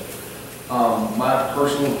inception. My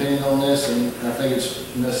personal opinion on this, and I think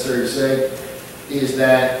it's necessary to say, is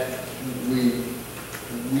that we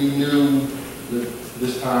knew that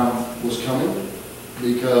this time was coming,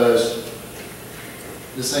 because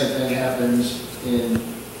the same thing happens in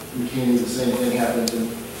McKinney, the same thing happens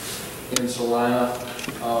in Salina.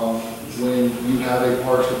 When you have a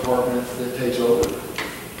Parks Department that takes over,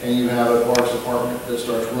 and you have a Parks Department that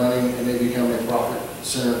starts running, and they become a profit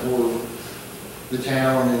center for the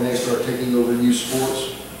town, and they start taking over youth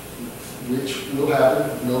sports, which will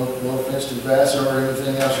happen. No offense to Vassar or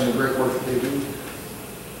anything else and the great work that they do.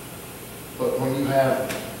 But when you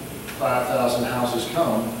have 5,000 houses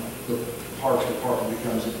come, the Parks Department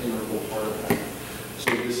becomes an integral part of that. So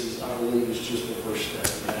this is, I believe, is just the first step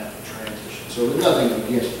in that transition. So there's nothing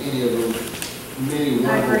against any of those many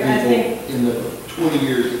wonderful people in the 20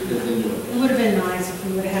 years that they've been doing it. It would have been nice if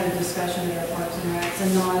we would have had a discussion at our Parks and Recs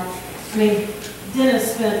and not, I mean,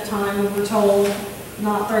 Dennis spent time, we were told,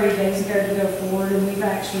 not 30 days ago to go forward, and we've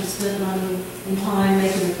actually spent money and time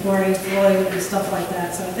making the quarry float and stuff like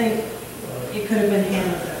that. So I think it could have been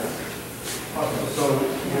handled better. So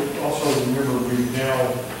also remember, we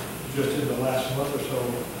now, just in the last month or so,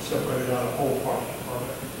 separated out a whole Parks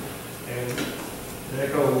Department. And to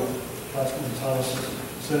echo Councilman Thomas's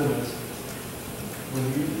sentiments, when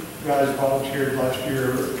you guys volunteered last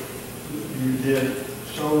year, you did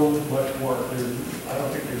so much work. I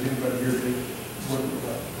don't think there's anybody here that wouldn't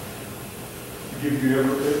give you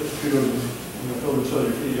feel the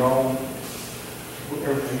subject that y'all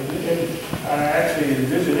everything. And I actually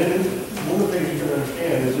envision it. One of the things you can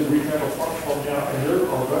understand is that we have a park farm now, and there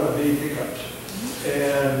are going to be hiccups.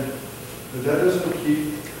 And that doesn't keep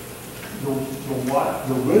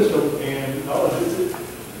the wisdom and knowledge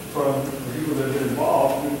from the people that have been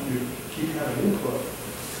involved to keep having input.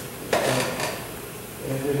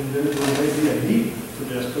 And then there may be a need for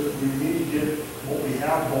this, but we need to get what we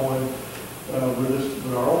have going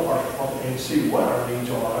with our own park department and see what our needs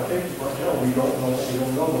are. I think right now, we don't know what we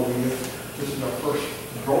don't know, but this is our first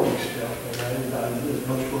growing step, and I think this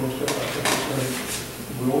most growing step, I think it's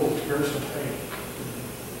going to, we'll experience some pain.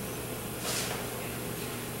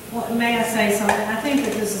 Well, may I say something? I think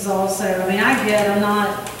that this is also, I mean, I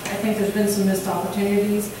think there's been some missed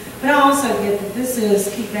opportunities, but I also get that this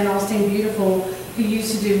is Keep Van Alstyne Beautiful, who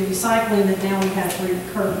used to do recycling, that now we have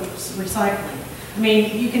recurrent recycling. I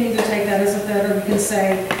mean, you can either take that as a threat, or you can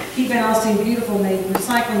say, Keep Van Alstyne Beautiful made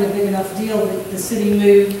recycling a big enough deal that the city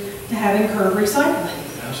moved to having curb recycling.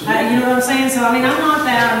 You know what I'm saying? So, I mean, I'm not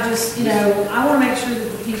that, I'm just, you know, I want to make sure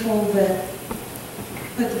that the people that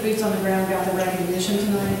put the boots on the ground got the recognition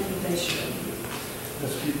tonight that they should.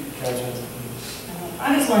 Let's keep Councilman.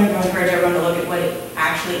 I just wanted to encourage everyone to look at what it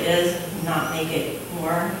actually is, not make it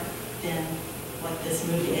more than what this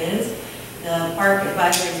move is. The park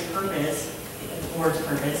advisory's purpose, the board's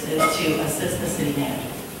purpose, is to assist the city manager.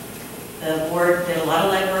 The board did a lot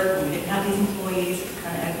of legwork when we didn't have these employees,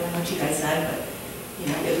 kind of echoing what you guys said, but you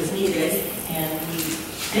know, it was needed, and we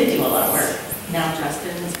did do a lot of work. Now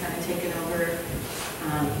Justin has kind of taken over.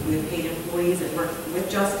 We've paid employees that work with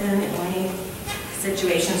Justin, and when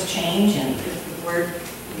situations change and if the board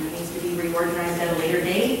needs to be reorganized at a later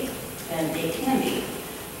date, then it can be.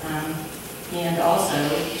 And also,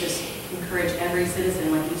 just encourage every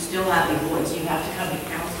citizen, like you still have a voice. You have to come to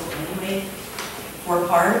council anyway for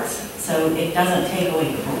parts, so it doesn't take away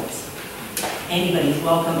your voice. Anybody's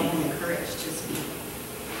welcome and encouraged to speak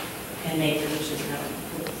and make their wishes known.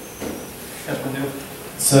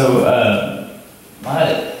 So,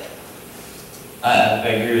 I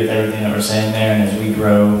agree with everything that we're saying there, and as we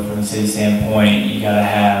grow from a city standpoint, you gotta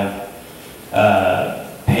have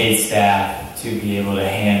paid staff to be able to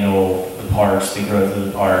handle the parks, the growth of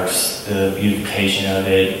the parks, the beautification of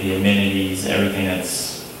it, the amenities, everything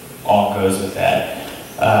that's all goes with that.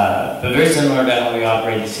 But very similar to how we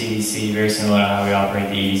operate the CDC, very similar to how we operate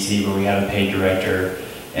the EDC, where we have a paid director,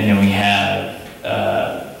 and then we have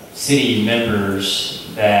city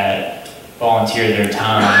members that volunteer their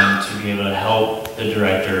time to be able to help the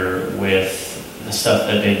director with the stuff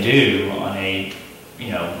that they do on a, you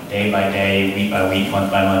know, day by day, week by week, month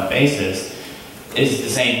by month basis. Is the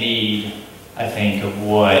same need, I think, of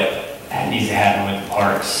what needs to happen with the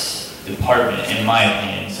parks department, in my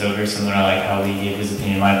opinion. So very similar to like how Lee gave his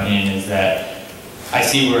opinion. My opinion is that I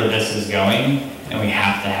see where this is going, and we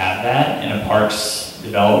have to have that in a parks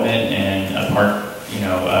development and a park, you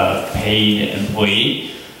know, paid employee.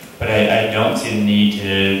 But I don't see the need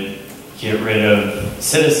to get rid of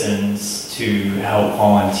citizens to help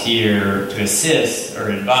volunteer, to assist or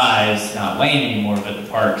advise, not Lane anymore, but the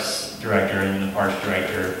parks director, and the parks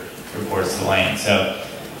director reports to Lane. So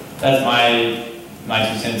that's my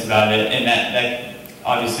 2 cents about it, and that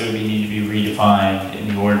obviously would need to be redefined in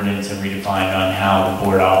the ordinance and redefined on how the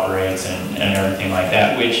board operates and everything like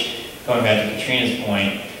that, which, going back to Katrina's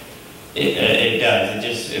point, it does. It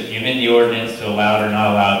just, if you amend the ordinance to allow it or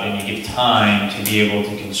not allow it, then you give time to be able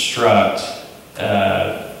to construct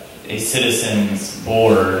a citizens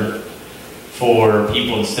board for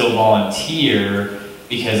people to still volunteer,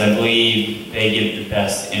 because I believe they give the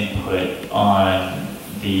best input on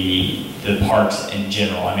the parks in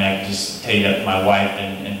general. I mean, I can just tell you that my wife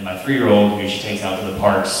and my 3-year-old, who she takes out to the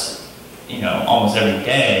parks, you know, almost every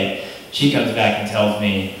day, she comes back and tells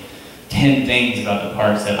me 10 things about the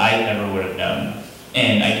parks that I never would have known.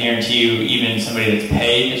 And I guarantee you, even somebody that's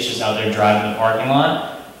paid, that's just out there driving the parking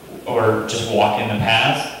lot, or just walking the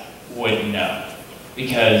path, wouldn't know.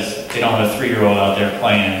 Because they don't have a 3-year-old out there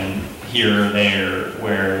playing here or there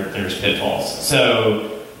where there's pitfalls.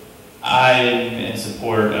 So I'm in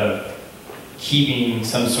support of keeping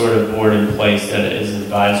some sort of board in place that is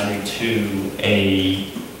advisory to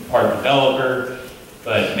a park developer,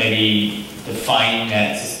 but maybe defining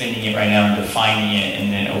that, suspending it right now and defining it,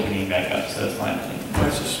 and then opening it back up. So that's my opinion. My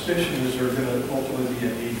suspicion is there's going to ultimately be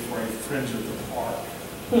a need for a Friends of the Park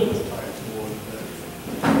type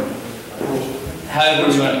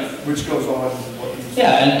board. Which goes on what you said.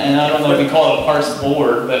 Yeah, and I don't know if we call it a parks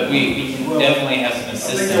board, but we can definitely have some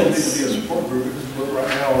assistance. I think there'll need to be a support group, because right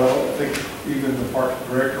now I don't think even the park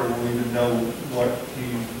director will even know what he...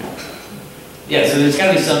 Yeah, so there's got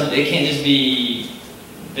to be some, it can't just be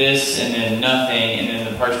this and then nothing, and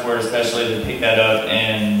then the parks board especially to pick that up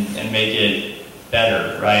and make it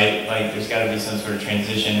better, right? Like there's got to be some sort of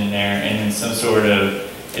transition in there, and then some sort of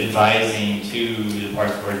advising to the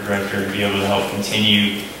parks board director to be able to help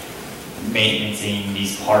continue maintaining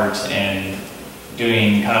these parks and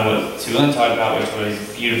doing kind of what Tulin talked about, which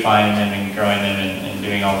was beautifying them and growing them and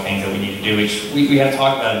doing all the things that we need to do, which we have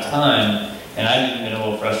talked about a ton. And I've even been a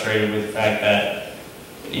little frustrated with the fact that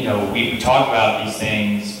you know, we talk about these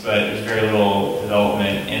things, but there's very little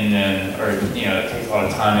development in them, or, you know, it takes a lot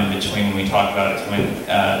of time in between when we talk about it to when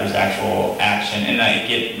there's actual action. And I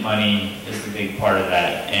get money is the big part of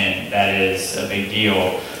that, and that is a big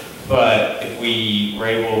deal. But if we were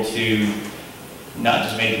able to not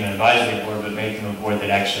just make them an advisory board, but make them a board that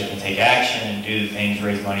actually can take action and do the things,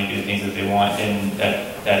 raise money, do the things that they want, then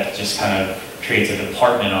that just kind of creates a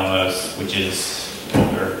department almost, which is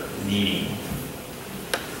what we're needing.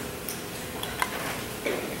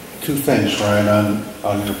 Two things, Ryan,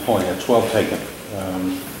 on your point. It's well taken.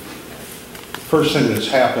 First thing that's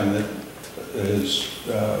happened that is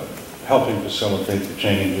helping facilitate the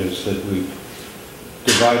change is that we've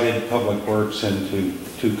divided public works into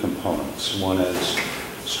two components. One is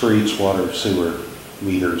streets, water, sewer,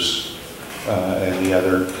 meters, and the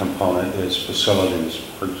other component is facilities,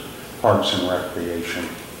 parks and recreation.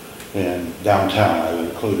 And downtown, I've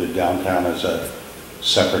included downtown as a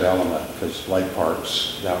separate element because like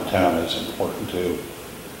parks, downtown is important to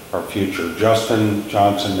our future. Justin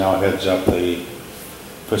Johnson now heads up the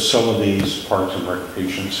facilities, parks and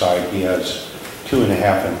recreation side. He has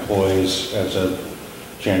 2.5 employees. As of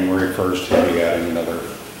January 1st, he'll be adding another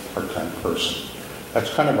part-time person. That's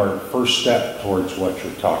kind of our first step towards what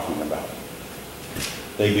you're talking about.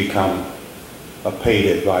 They become a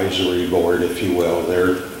paid advisory board, if you will.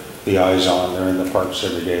 They're the eyes on, they're in the parks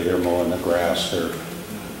every day, they're mowing the grass, they're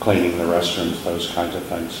cleaning the restrooms, those kinds of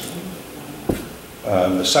things.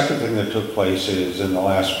 The second thing that took place is in the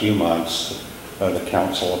last few months, the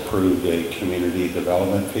council approved a community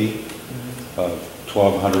development fee of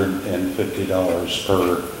 $1,250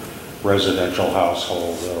 per residential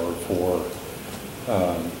household, or for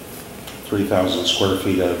 3,000 square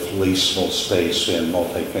feet of leasable space in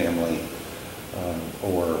multifamily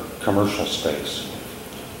or commercial space.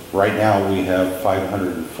 Right now we have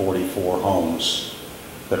 544 homes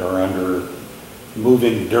that are under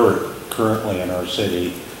moving dirt currently in our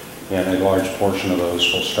city, and a large portion of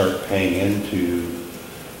those will start paying into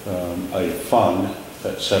a fund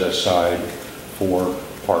that's set aside for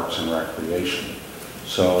parks and recreation.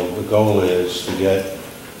 So the goal is to get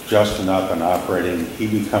Justin up and operating. He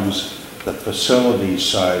becomes the facilities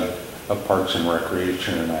side of parks and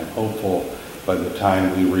recreation, and I'm hopeful by the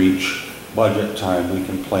time we reach budget time, we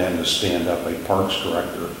can plan to stand up a parks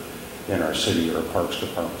director in our city, or a parks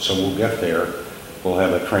department. So we'll get there. We'll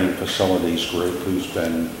have a trained facilities group who's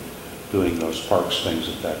been doing those parks things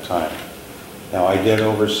at that time. Now, I did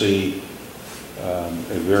oversee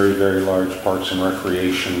a very, very large parks and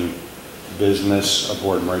recreation business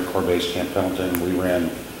aboard Marine Corps Base Camp Pendleton. We ran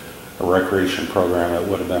a recreation program that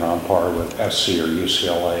would have been on par with SC or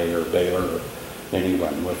UCLA or Baylor or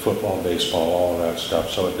anyone, with football, baseball, all of that stuff.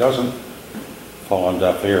 So it doesn't fall on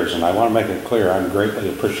deaf ears. And I want to make it clear, I'm greatly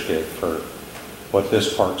appreciative for what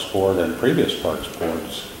this Parks Board and previous Parks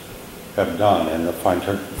Boards have done, and the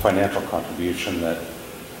financial contribution that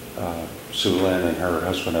Sue Lynn and her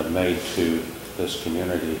husband have made to this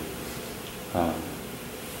community.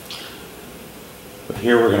 But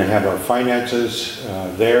here we're going to have our finances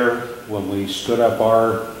there. When we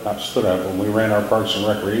when we ran our Parks and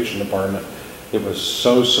Recreation Department, it was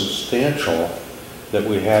so substantial that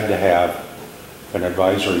we had to have an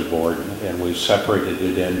advisory board, and we separated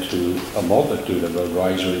it into a multitude of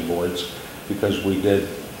advisory boards because we did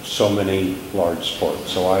so many large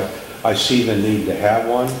sports. So I see the need to have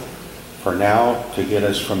one. For now, to get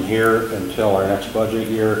us from here until our next budget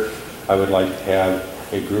year, I would like to have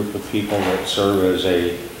a group of people that serve as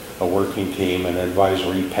a working team, an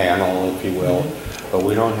advisory panel, if you will. But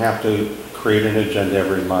we don't have to create an agenda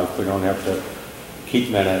every month. We don't have to keep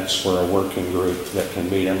minutes. We're a working group that can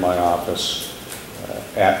meet in my office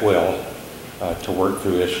at will to work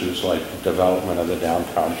through issues like development of the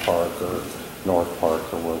downtown park or North Park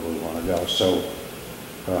or wherever we want to go. So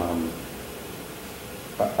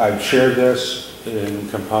I've shared this in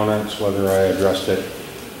components. Whether I addressed it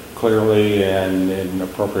clearly and in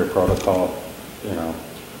appropriate protocol,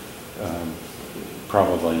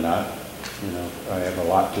 probably not. I have a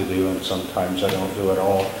lot to do, and sometimes I don't do it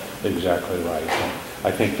all exactly right. And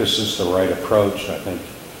I think this is the right approach. I think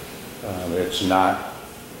it's not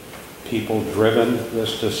people-driven,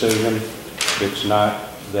 this decision. It's not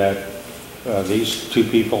that these two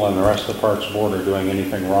people and the rest of the Parks Board are doing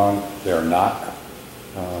anything wrong. They're not.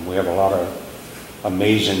 We have a lot of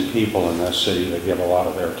amazing people in this city that give a lot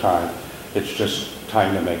of their time. It's just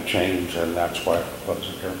time to make change, and that's why I propose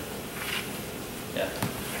it here. Yeah.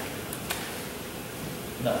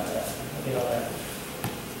 No, I get all that.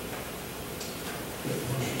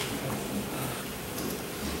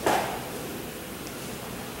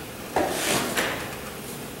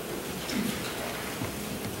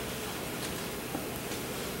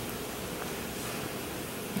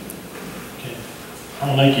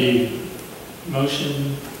 I'll make a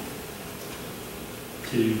motion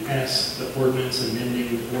to pass the ordinance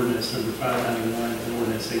amending ordinance number 591 and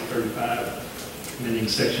ordinance 835, amending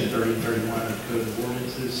section 30 and 31 of the Code of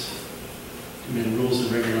Ordinances, to amend rules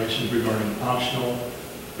and regulations regarding optional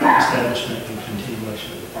establishment and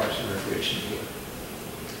continuation of the Parks and Recreation Board.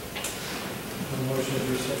 Motion is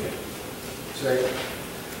your second. Second.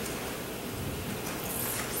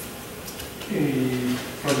 Any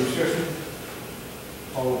further discussion?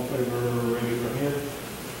 All in favor, raise your hand.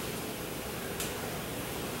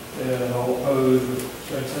 And all opposed,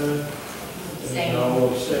 same sign. Same. And all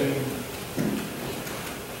abstaining.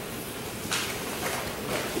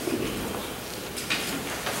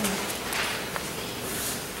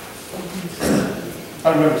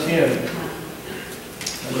 Item number 10.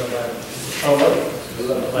 Oh,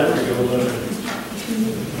 11. There we go, 11.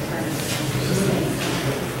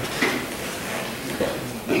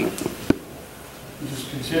 Just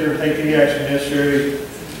consider taking any action necessary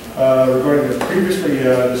regarding the previously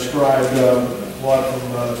described lot from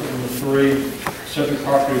number 3, subject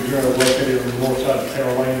property adjourned located on the north side of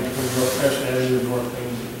Taylor Lane between North Crescent Avenue and North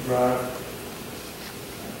Main Drive.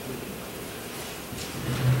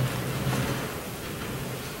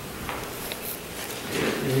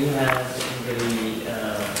 Do we have anybody,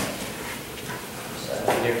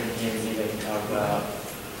 different things that we can talk about?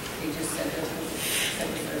 You just said it was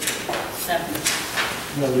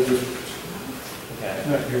 7. No, we just, Okay.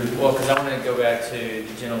 not here. Well, because I want to go back to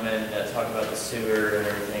the gentleman that talked about the sewer and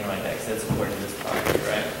everything like that, because that's important to this project,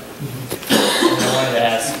 right? And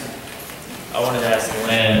I wanted to ask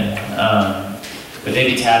Lynn, would they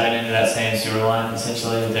be tapping into that same sewer line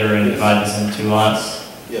essentially? If they were going to divide this into 2 lots?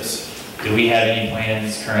 Yes. Do we have any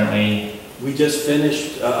plans currently? We just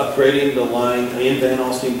finished upgrading the line in Van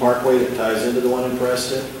Alstyne Parkway that ties into the one in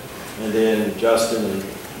Preston. And then Justin and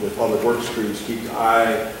with Public Works crews keep an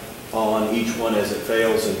eye on each one as it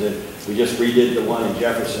fails. And then we just redid the one in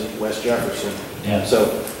Jefferson, West Jefferson. Yeah.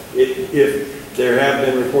 So if there have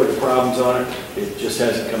been reported problems on it, it just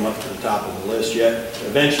hasn't come up to the top of the list yet.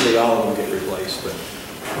 Eventually all of them get replaced. But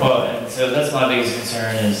Well, and so that's my biggest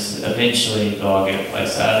concern is eventually they'll all get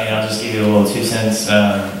replaced. I mean, I'll just give you a little 2 cents.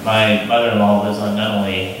 My mother-in-law lives on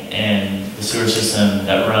Nunnally, and the sewer system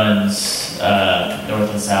that runs north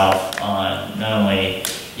and south on Nunnally,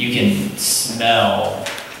 you can smell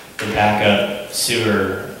the backup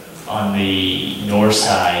sewer on the north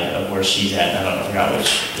side of where she's at. And I forgot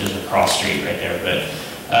which, there's a cross street right there. But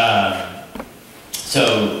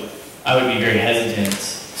so I would be very hesitant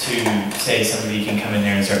to say somebody can come in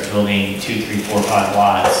there and start building 2, 3, 4, 5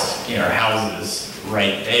 lots, or houses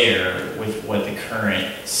right there with what the current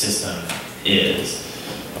system is.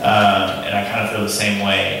 And I kind of feel the same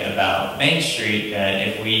way about Main Street, that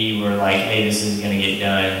if we were like, hey, this is going to get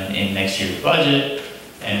done in next year's budget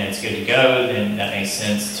and it's good to go, then that makes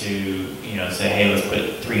sense to, say, hey, let's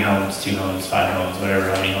put 3 homes, 2 homes, 5 homes, whatever,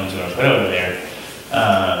 how many homes you want to put over there.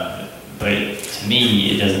 But to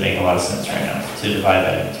me, it doesn't make a lot of sense right now to divide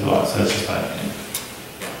that into 2 lots, so that's just my opinion.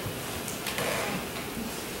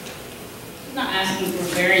 He's not asking for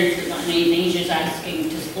variances on anything, he's just asking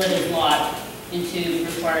to split his lot into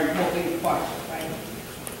required, what we require, right?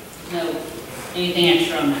 No, anything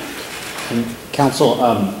extra on that. And Council,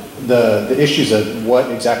 the issues of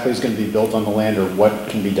what exactly is going to be built on the land or what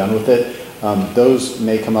can be done with it, those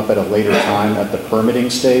may come up at a later time at the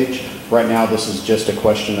permitting stage. Right now, this is just a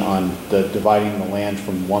question on the dividing the land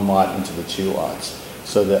from 1 lot into the 2 lots.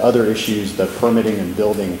 So the other issues, the permitting and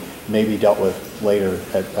building, may be dealt with later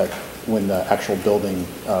when the actual building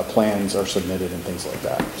plans are submitted and things like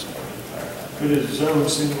that. So. It is zone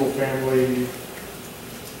single family.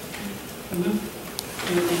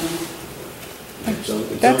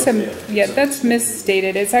 That's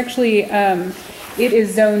misstated. It's actually, it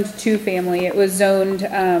is zoned 2-family. It was zoned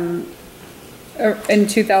in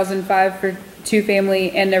 2005 for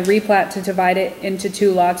 2-family, and the replat to divide it into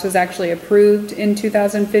 2 lots was actually approved in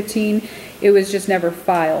 2015. It was just never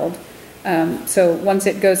filed. So once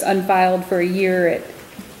it goes unfiled for a year, it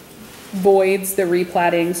voids the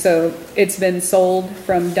replatting. So it's been sold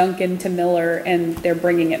from Duncan to Miller, and they're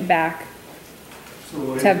bringing it back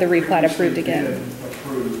So to have the replat approved again.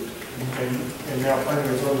 Approved, and now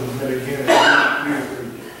planning is over the again.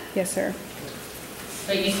 Yes, sir.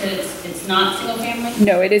 But you said it's not single family?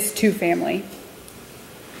 No, it is 2-family.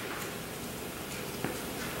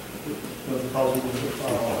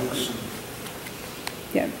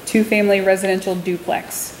 Yeah, 2-family residential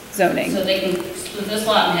duplex zoning. So they can split this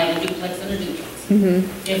lot and have a duplex and a duplex?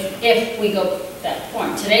 Mm-hmm. If we go that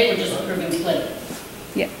point. Today, we're just approving splitting.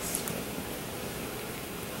 Yes.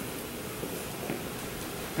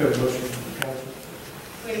 Have a motion from the council.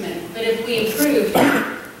 But if we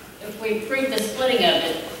approved the splitting of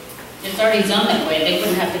it, it's already zoned that way, they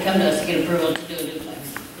wouldn't have to come to us to get approval to do a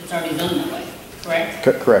duplex. It's already zoned that way, correct?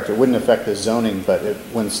 Correct. It wouldn't affect the zoning, but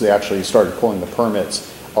once they actually started pulling the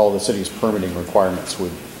permits, all the city's permitting requirements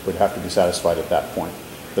would have to be satisfied at that point.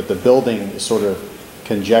 But the building is sort of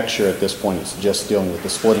conjecture at this point. It's just dealing with the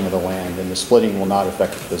splitting of the land, and the splitting will not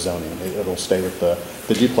affect the zoning. It'll stay with the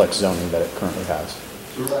duplex zoning that it currently has.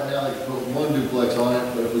 So right now, they can put one duplex on it,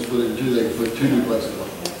 but if we split it in two, they can put two duplexes on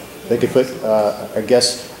it. They could put, I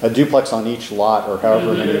guess, a duplex on each lot, or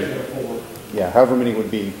however many, however many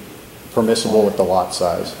would be permissible with the lot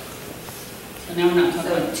size. So now we're not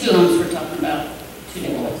talking about 2 homes, we're talking about 2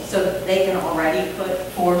 duplexes. So they can already put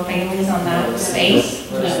 4 families on that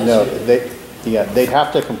space? No, they'd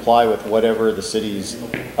have to comply with whatever the city's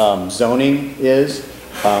zoning is.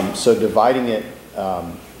 So dividing it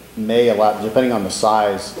may allow, depending on the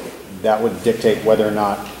size, that would dictate whether or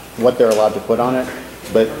not, what they're allowed to put on it.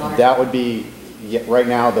 But that would be, right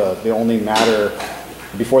now, the only matter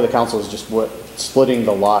before the council is just splitting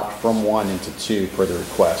the lot from 1 into 2 per the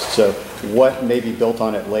request. So what may be built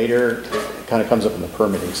on it later, it kind of comes up in the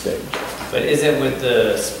permitting stage. But isn't with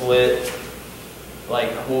the split,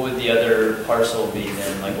 like, what would the other parcel be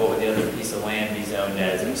then? Like, what would the other piece of land be zoned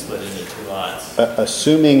as if we split into 2 lots?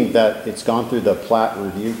 Assuming that it's gone through the plat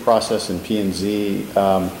review process in P&Z,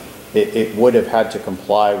 it would have had to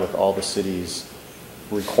comply with all the city's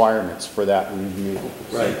requirements for that review.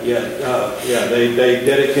 Right, they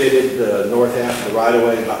dedicated the north half of the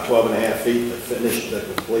right-of-way, about 12.5 feet to finish the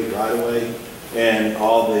complete right-of-way, and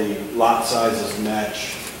all the lot sizes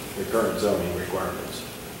match the current zoning requirements.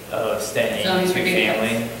 Staying Zoning for 2 duplex.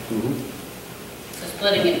 family? So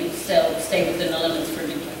splitting it would still stay within the limits for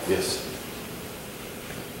duplex. Yes.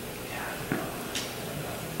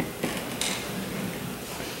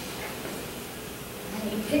 I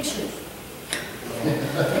need pictures.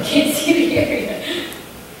 I can't see the area.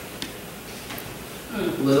 Well,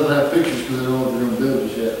 they don't have pictures because they don't know what they're going to build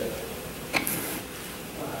just yet.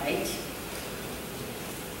 Right.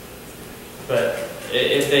 But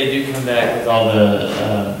if they do come back with all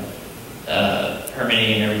the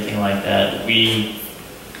permitting and everything like that, I'm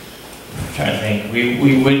trying to think,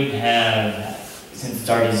 we wouldn't have, since it's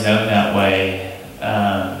already zoned that way,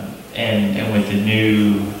 and with the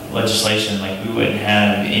new legislation, like, we wouldn't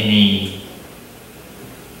have any,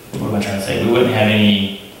 what am I trying to say? We wouldn't have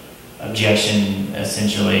any objection,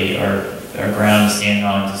 essentially, or ground to stand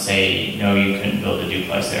on to say, no, you couldn't build a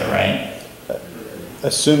duplex there, right?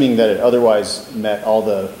 Assuming that it otherwise met all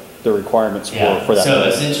the requirements for that. So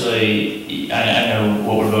essentially, I know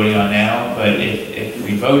what we're voting on now, but if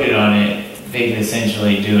we voted on it, they could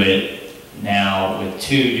essentially do it now with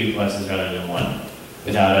 2 duplexes rather than 1,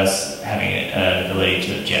 without us having an ability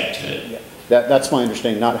to object to it. That's my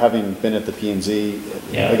understanding, not having been at the P&Z.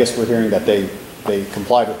 Yeah. I guess we're hearing that they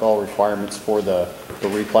complied with all requirements for the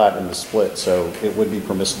replat and the split, so it would be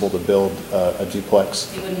permissible to build a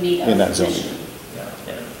duplex You wouldn't need in that zone.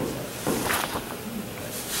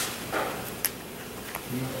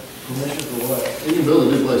 Permission for what? You can build a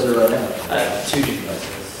duplex there right now. 2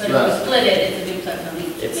 duplexes. But if we split it, it's a duplex on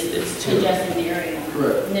each. It's two. Congesting the area.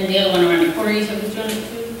 Correct. And then the other one around the corner, you said was doing it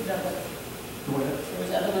too? Is that what? There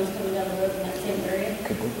was other ones coming down the road in that same area?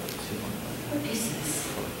 What is this?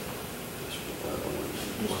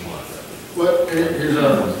 Well, here's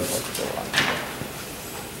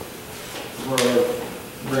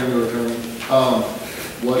brand new attorney.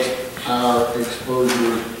 What's our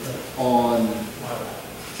exposure on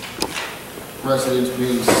precedents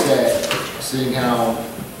being set, seeing how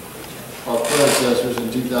our predecessors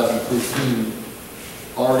in 2015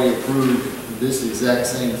 already approved this exact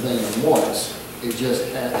same thing once. It just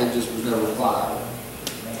was never filed.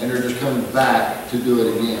 And they're just coming back to do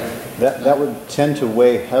it again. That would tend to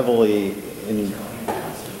weigh heavily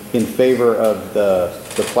in favor of the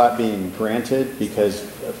plat being granted, because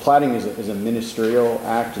platting is a ministerial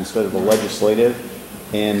act instead of a legislative.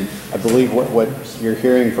 And I believe what you're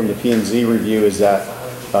hearing from the P&Z review is that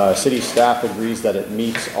city staff agrees that it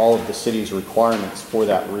meets all of the city's requirements for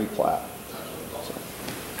that replat.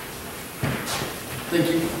 Thank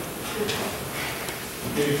you.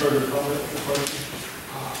 Any further comments or questions?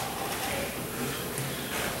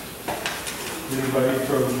 Anybody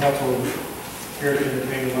from council here to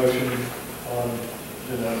entertain a motion on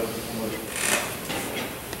agenda item number?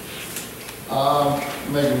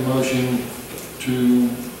 Make a motion to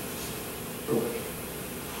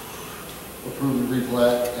approve the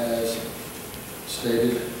replat as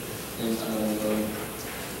stated in item 11.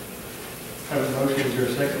 Have a motion, is there a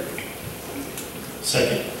second?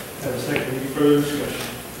 Second. Have a second, any further discussion?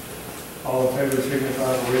 All in favor favor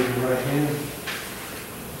signify by raising your right hand.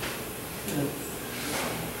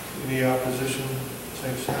 Any opposition,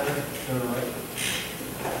 same sign, turn right.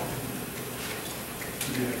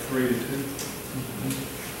 You have 3 to 2.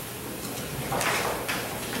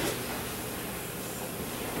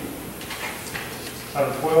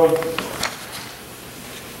 Item 12.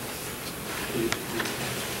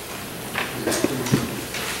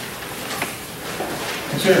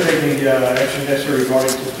 Consider taking action necessary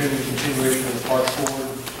regarding suspending continuation of the park board.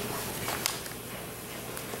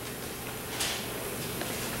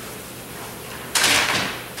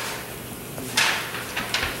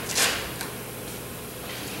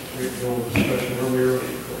 We had no discussion earlier.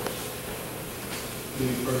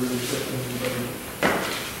 Any further discussion? Anybody?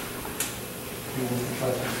 You want to try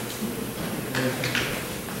something?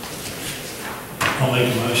 I'll make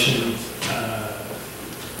a motion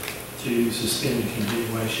to suspend the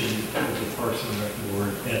continuation of the Parks and Rec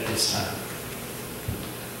Board at this time.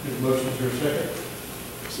 Need a motion to a second?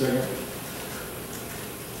 Second.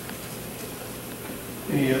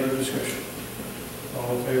 Any other discussion?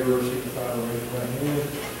 All in favor, signify by raising your right hand.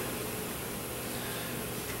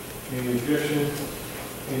 Any objection?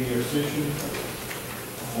 Any abstention?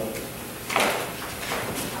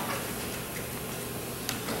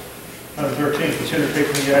 Item 13, consider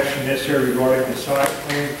taking the action necessary regarding the site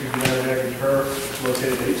plan to United Ag and Turf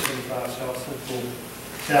located at 875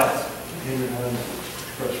 South Henry Hines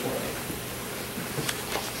Expressway.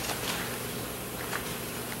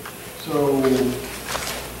 So,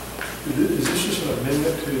 is this just an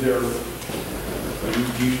amendment to their?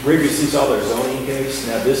 You previously saw their zoning case.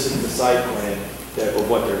 Now this is the site plan of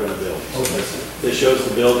what they're going to build. Okay. This shows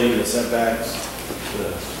the building, the setbacks,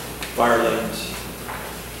 the fire lanes,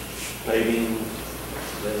 paving,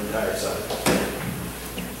 the entire site.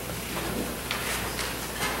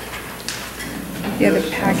 Yeah, the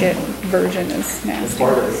packet version is nasty.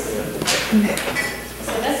 Part of it, yeah.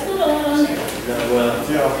 So that's not a lot on there. No, well,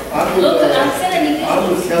 Yeah, I'm with, Look, I said I need I'm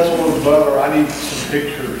with Councilwoman Butler. I need some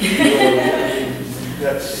pictures.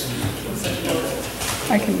 That's.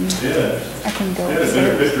 I can go. They had a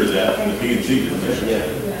better picture of that than the P and Z did. yeah.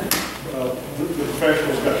 The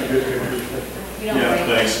professionals got the good pictures. We don't Yeah,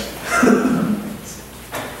 break. thanks.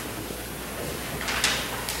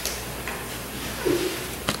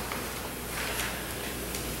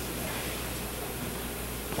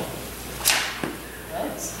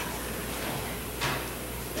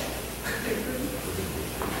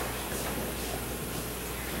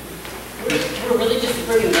 We're really just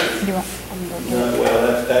approving this. Do you want?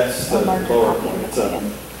 Well, that's the larger lower copy one. of It's this a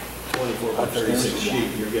again. 24 by 36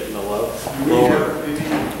 sheet. You're getting a low. Do we have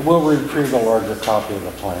any? We'll retrieve a larger copy of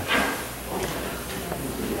the plan.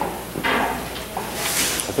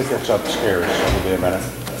 I think it's upstairs, so it'll be a minute.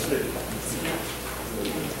 That's it.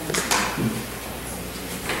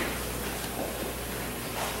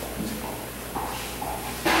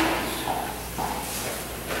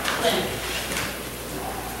 Lynn.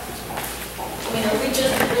 I mean, are we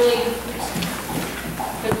just really,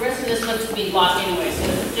 the rest of this looks to be locked anyway, so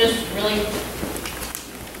it's just really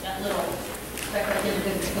that little speck right there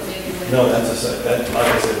because it's so big and No, that's a set. That, like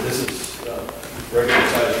I said, this is regular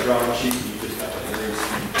size drawing sheet. You just have to erase the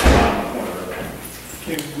bottom corner of it.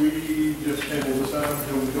 Can we just table this item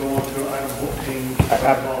until we go on to item 14?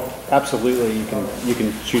 Absolutely, you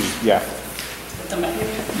can choose, yeah. come back.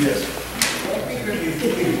 Yes.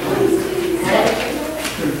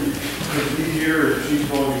 It's easier if she's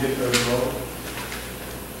going to get those rolled.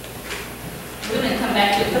 We're gonna come back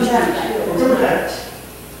to Come back. We're back.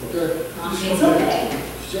 Okay. It's okay.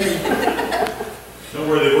 Don't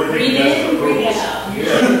worry, they weren't Breathe taking that in, breathe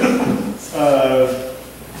approvals. out.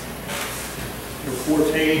 Number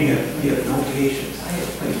 14. You have no patience. I have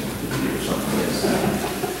places to be or something. Yes.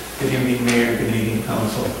 Good evening, Mayor, good evening,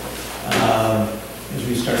 Council. As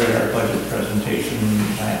we started our budget presentation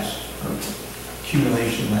or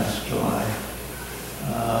accumulation last July,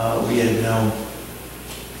 we had no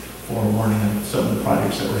forewarning of some of the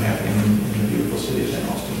projects that were happening in the beautiful city of St.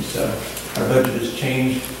 Alstyne. So our budget has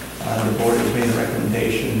changed. The board has made a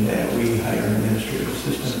recommendation that we hire an administrative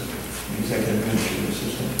assistant, an executive administrative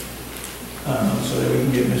assistant, so that we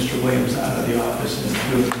can get Mr. Williams out of the office and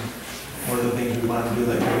do one of the things we want to do,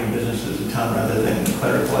 like doing business as a town rather than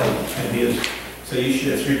clerical ideas. So you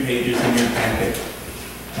should have 3 pages in your packet.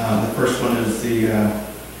 The first one is the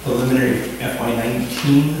preliminary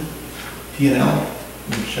FY19 P&L,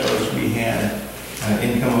 which shows we had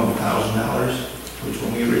income of $1,000, which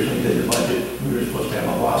when we originally did the budget, we were supposed to have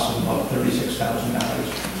a loss of about $36,000.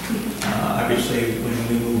 Obviously, when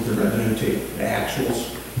we moved the revenue to the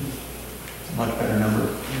actuals, it's a much better number.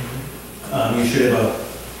 You should have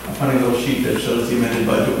a funny little sheet that shows the amended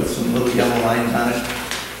budget with some little yellow lines on it.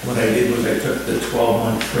 What I did was I took the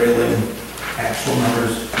 12-month trailing actual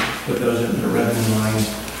numbers, put those into the revenue line,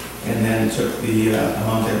 and then took the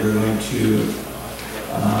amount that we're going to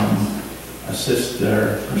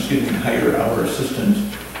hire our assistant,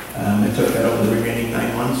 and took that over the remaining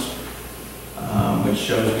 9 months, which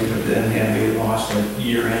shows we would then have a loss at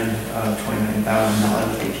year-end of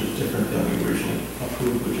 $29,000, which is different than we originally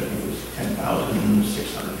approved, which I think was $10,600 or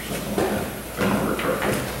something like that, if I remember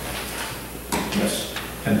correctly. Yes,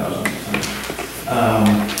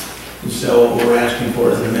 $10,600. So what we're asking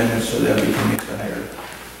for is an amendment so that we can make the hire,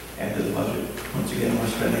 add to the budget. Once again, we're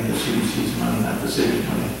spending the CDC's money, not the city's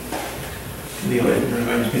money. Leo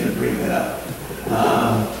reminds me to bring that up.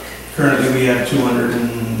 Currently, we have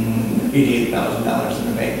 $288,000 in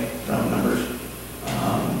the bank, round numbers.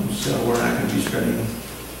 So we're not going to be spending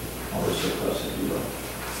all the surplus, if you will.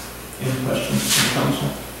 Any questions from the council?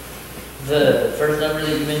 The first number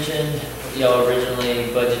that you mentioned, y'all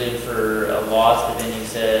originally budgeted for a loss, but then you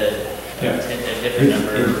said a different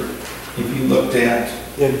number. If you looked at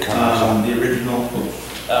income, the original.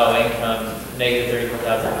 Oh, income, negative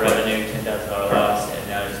 34,000 revenue, $10,000 loss, and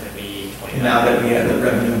now it's going to be 20. Now that we have the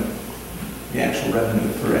revenue, the actual revenue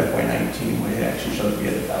for FY19, we actually showed we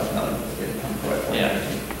had $1,000 of income for FY19. Yeah.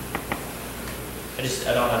 I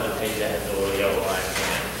don't have the page that has the little yellow lines in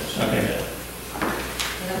it. Okay.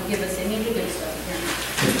 They don't give us any of the good stuff here.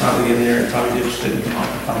 It's probably in there, it probably just didn't come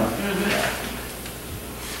off the phone.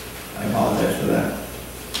 I apologize for that.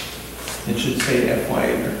 It should say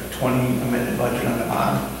FY20 amended budget on the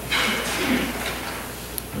bottom.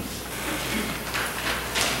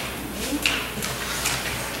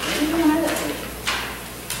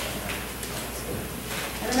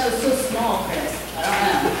 I don't know, it's so small, Chris. I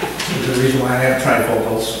don't know. There's a reason why I have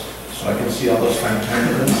trifocals, so I can see all those fine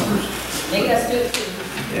numbers. Make us do it too.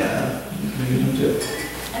 Yeah, you use them too.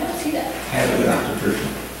 I don't see that. Have it without the version.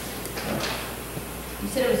 You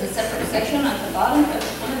said it was a separate section at the bottom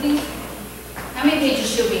of one of these? How many pages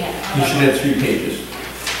should we have? You should have 3 pages.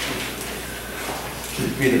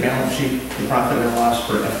 Should be the balance sheet, the profit and loss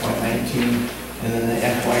for FY19, and then the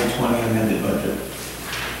FY20 amended budget.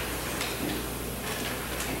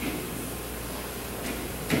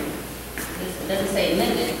 It doesn't say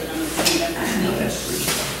amended, but I'm assuming that's. No, that's 3.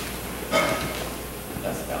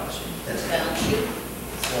 That's the balance sheet. That's balance sheet.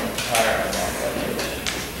 So entire amount budget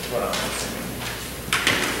is what I'm assuming.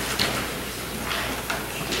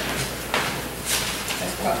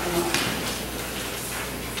 That's probably not.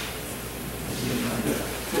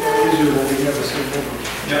 Usually when we have a single.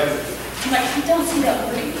 Yep. I'm like, I don't see that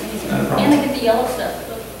wording. Not a problem. And look at the yellow stuff.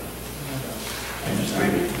 Look. I just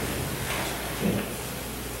read it. Okay.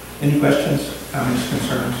 Any questions, comments,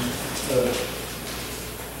 concerns? I'm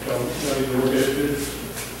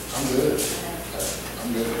good.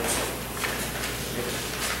 I'm good.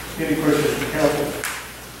 Any questions from council?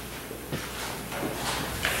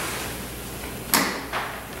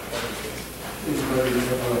 Anybody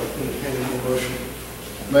entertaining a motion?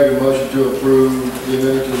 Make a motion to approve the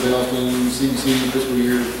amendment to the Alstyne CDC fiscal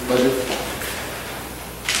year budget.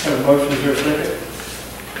 Have a motion, is there a second?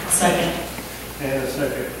 Second. And a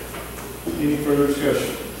second. Any further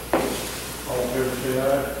discussion? All in favor, say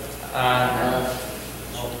aye.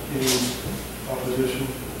 Any opposition?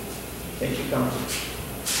 Thank you, Council.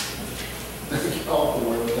 Thank you all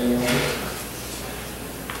for everything on it.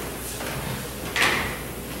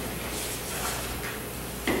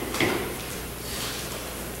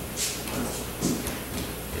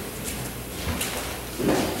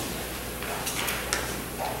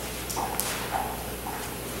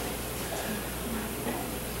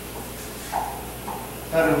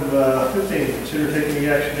 Item 15, consider taking the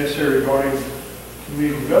action necessary regarding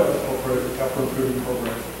community development capital improvement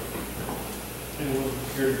program. Anyone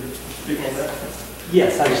here to speak on that?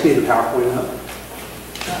 Yes, I just need the PowerPoint up.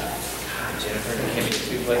 Jennifer, can we get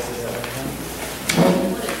 2 places at one time?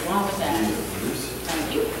 What is wrong with that? Thank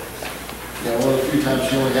you. Yeah, one of the few times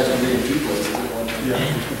she only has to be in 2 places at one time.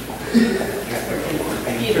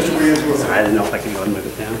 Mr. Williams, I didn't know if I can go and move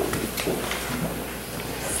it down.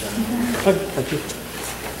 Okay, thank you.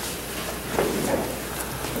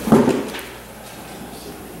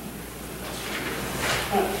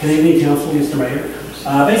 Good evening, Council, Mr. Mayor.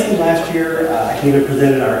 Basically, last year, I came and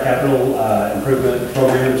presented our capital improvement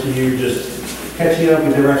program to you, just catching up. We've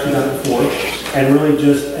never actually done it before, and really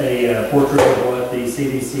just a portrait of what the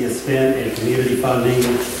CDC has spent in community funding,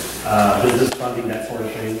 business funding, that sort of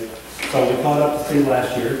thing. So we caught up to speed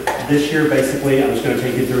last year. This year, basically, I'm just going to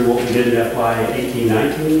take you through what we did in FY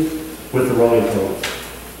 18-19 with the rolling totals.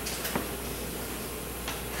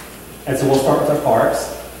 And so we'll start with our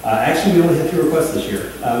parks. Actually, we only had 2 requests this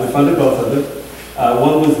year. We funded both of them.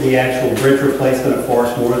 One was the actual bridge replacement at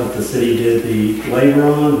Forest Moore that the city did the labor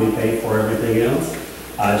on. We paid for everything else,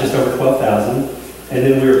 just over $12,000. And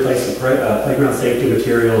then we replaced the playground safety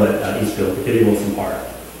material at Eastfield, McKinney Wilson Park.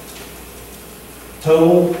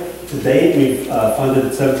 Total, to date, we've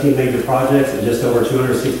funded 17 major projects at just over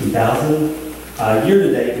 $260,000. Year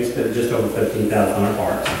to date, we spent just over $15,000 on our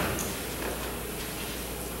parks.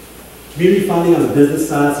 Community funding on the business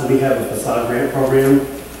side, so we have a facade grant program.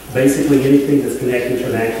 Basically, anything that's connected to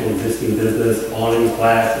an actual existing business, awning,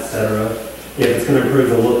 glass, etc. If it's going to improve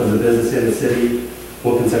the look of the business in the city,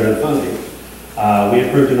 we'll consider the funding. We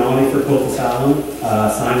approved an awning for Quilt Asylum,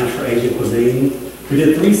 signage for Asian cuisine. We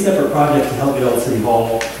did 3 separate projects to help get Old City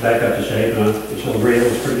Hall back up to shape, and which will agree it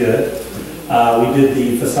was pretty good. We did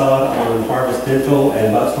the facade on Harvest Dental,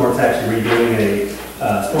 and Bucksnort's actually redoing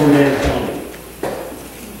a storm damage awning.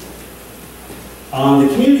 On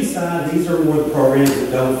the community side, these are more the programs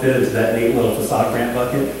that don't fit into that neat little facade grant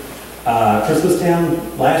bucket. Christmas Town,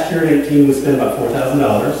 last year in 18, we spent about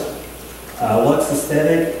 $4,000. Lux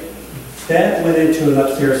Aesthetic, that went into an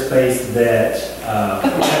upstairs space that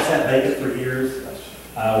has sat vacant for years.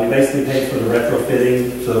 We basically paid for the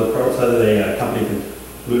retrofitting so that a company could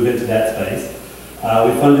move into that space.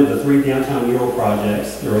 We funded the 3 downtown mural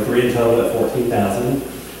projects. There were 3 in total at $14,000.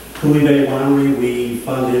 Cooley Bay Winery, we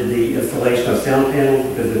funded the installation of sound panels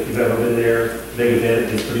because if you've ever been there, big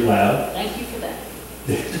event, it's pretty loud. Thank you for that.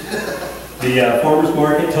 The farmers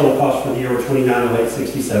market total cost for the year were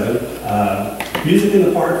 $29,867. Music in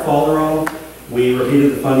the park, Fallerall, we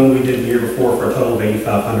repeated the funding we did the year before for a total of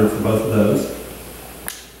 $8,500 for both of those.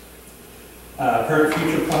 Current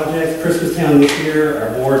future projects, Christmas Town this year,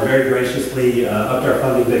 our board very graciously upped our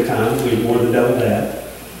funding big time. We more than doubled that.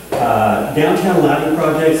 Downtown lighting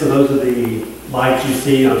projects, so those are the lights you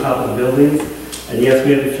see on top of the buildings. And yes,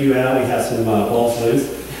 we have a few out. We have some bulbs loose.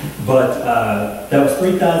 But that was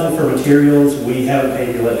 $3,000 for materials. We haven't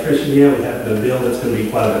paid the electrician yet. We have the bill that's going to be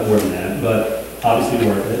quite a bit more than that, but obviously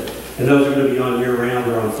worth it. And those are going to be on year-round.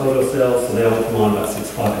 They're on photo cells, so they only come on about 6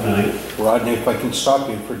 o'clock at night. Rodney, if I can stop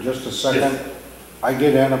you for just a second. Yes. I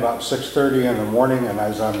get in about 6:30 in the morning, and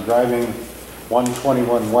as I'm driving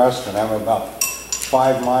 121 West, and I'm about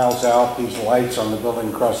 5 miles out, these lights on the building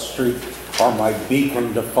across the street are my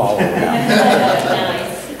beacon to follow now.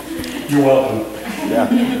 You're welcome. Yeah.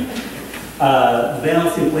 The Van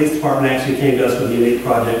Alstyne Police Department actually came to us with a unique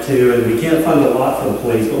project too, and we can't fund a lot for the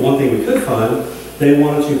police, but one thing we could fund, they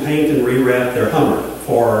wanted to paint and re-wrap their Hummer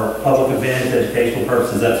for public events, educational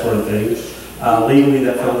purposes, that sort of thing. Legally,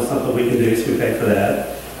 that felt something we can do, so we paid for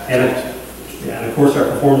that. And of course, our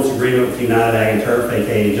performance agreement with United Ag and Turf,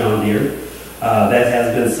 aka John Deere, that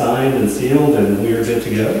has been signed and sealed, and we are good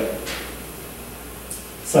to go.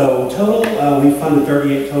 So total, we funded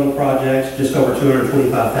 38 total projects, just over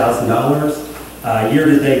 $225,000. Year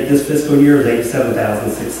to date, this fiscal year is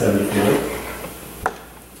 $87,674.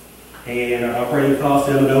 And our operating costs,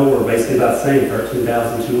 M&O, were basically about the same,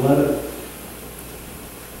 $13,211.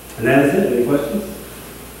 And that is it. Any questions?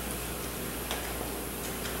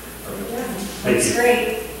 Thank Looks you. great.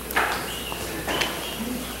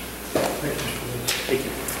 Thank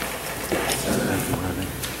you.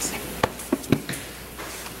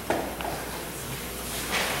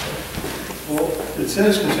 Well, it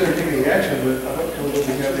says consider taking action, but I don't know that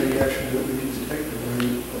we have any action that we need to take, or we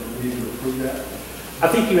need to approve that. I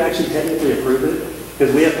think you actually technically approve it,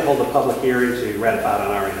 because we have to hold a public hearing to ratify it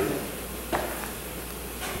on our end.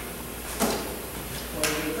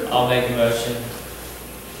 I'll make a motion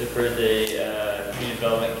to approve the community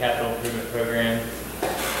development capital improvement program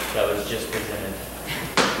that was just presented.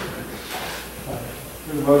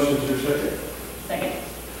 The motion is your second. Second.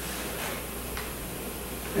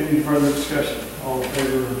 Any further discussion? All in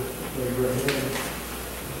favor, raise your hand.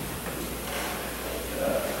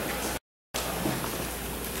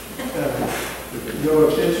 No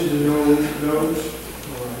abstentions and no no's.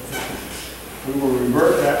 We will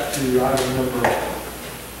revert back to item number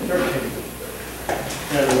 13.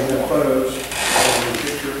 And we have photos of the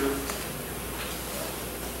picture.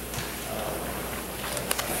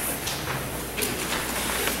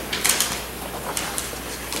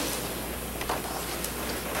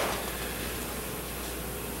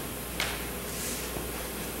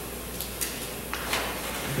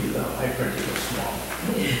 I printed it small.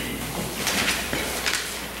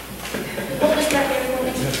 Hold this back there for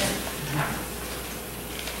me.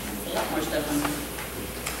 A lot more stuff on there.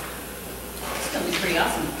 It's gonna be pretty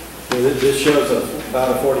awesome. This shows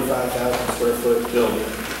about a 45,000 square foot building.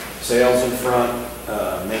 Sales in front,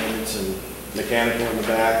 maintenance and mechanical in the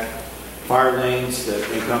back, fire lanes that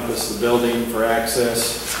encompass the building for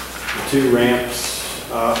access, 2 ramps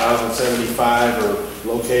out on 75 are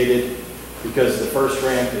located because the first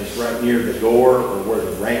ramp is right near the door or where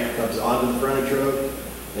the ramp comes onto the frontage road.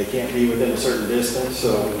 They can't be within a certain distance,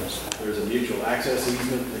 so there's a mutual access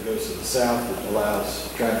easement that goes to the south that allows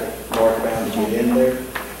traffic northbound to get in there.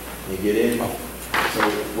 They get in. So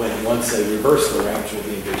once they reverse the ramps, we'll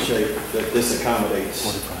be in good shape. That this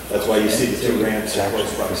accommodates. That's why you see the 2 ramps in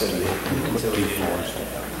close proximity.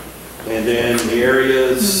 And then the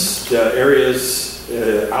areas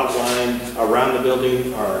outlined around the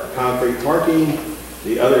building are concrete parking.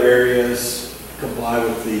 The other areas comply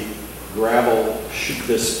with the gravel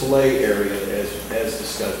display area as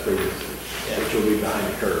discussed previously, which will be behind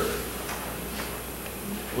the curb.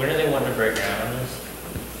 When are they wanting to break ground on this?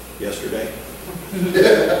 Yesterday.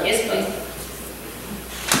 Yes, please.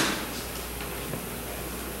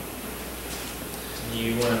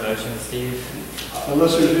 You want a motion, Steve?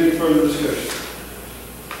 Unless there's any further discussion.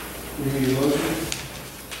 We need a motion?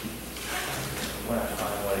 When I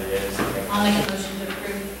find what it is. I'll make a motion to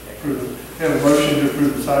approve. Approve. We have a motion to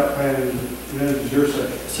approve the site plan and minutes. Is your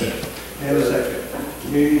second? Second. And a second.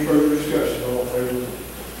 Any further discussion? All in favor?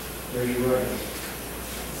 Raise your right hand.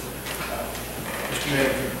 Mr.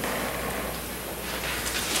 Manager.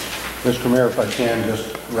 Mr. Mayor, if I can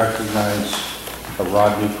just recognize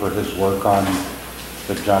Rodney for his work on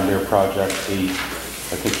the John Deere project.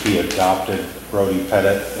 I think he adopted Brody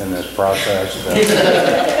Pettit in this process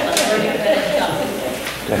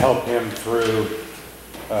to help him through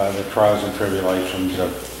the trials and tribulations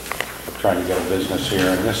of trying to get a business here.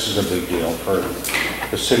 And this is a big deal for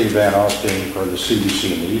the city of Van Alstyne, for the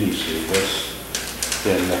CDC and the EDC. This,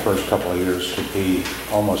 in the first couple of years, could be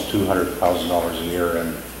almost $200,000 a year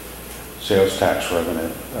in sales tax revenue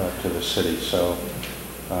to the city. So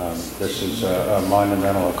this is a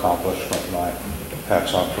monumental accomplishment, and my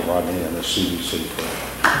hats off to Rodney and the CDC for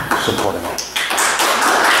supporting it.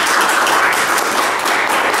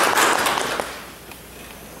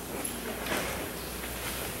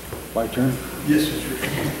 My turn? Yes, Mr.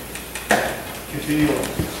 Continue on.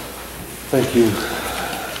 Thank you.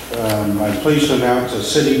 I'm pleased to announce a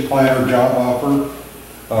city planner job offer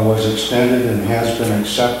was extended and has been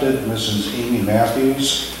accepted. Mrs. Amy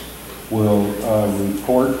Matthews will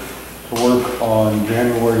report to work on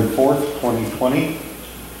January 4th, 2020.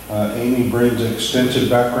 Amy brings extensive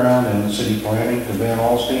background in city planning to Van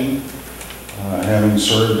Alstyne, having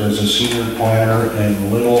served as a senior planner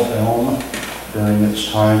in Little Elm during its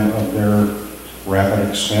time of their rapid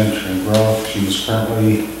expansion and growth. She's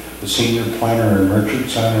currently the senior planner in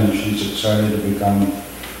Richardson, and she's excited to become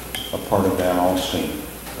a part of Van Alstyne.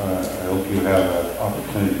 I hope you have an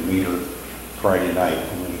opportunity to meet her Friday night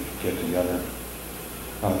when we get together.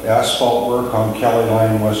 Asphalt work on Kelly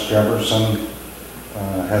Line, West Jefferson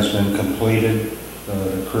has been completed.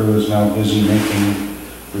 The crew is now busy making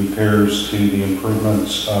repairs to the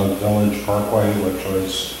improvements of Village Parkway, which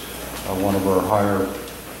was one of our higher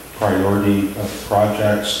priority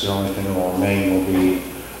projects. The only thing that will remain will be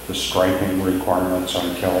the striping requirements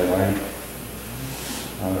on Kelly Lane.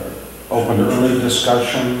 Opened early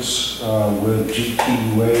discussions with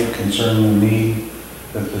GTUA concerning the need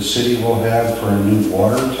that the city will have for a new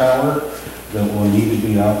water tower that will need to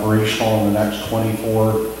be operational in the next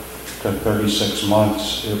 24 to 36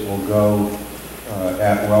 months. It will go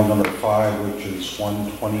at well number 5, which is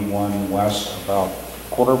 121 west, about a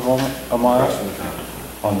quarter of a mile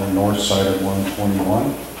on the north side of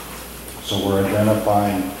 121. So we're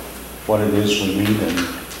identifying what it is we need and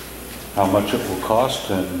how much it will cost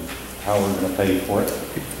and how we're going to pay for it.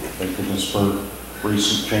 Thank goodness for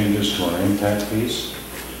recent changes to our impact fees.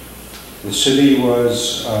 The city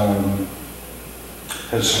has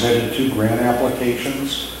submitted 2 grant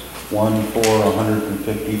applications, one for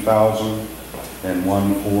 $150,000 and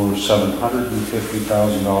one for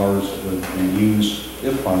 $750,000 that would be used,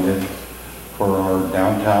 if funded, for our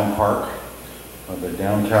downtown park. The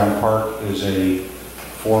downtown park is a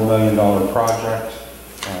 $4 million project.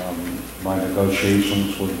 My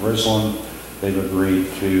negotiations with Rislin, they've agreed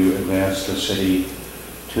to advance the city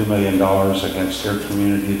 $2 million against their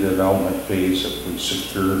community development fees. If we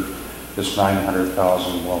secure this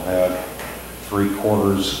 $900,000, we'll have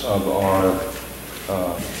 3/4 of our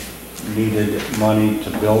needed money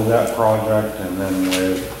to build that project, and then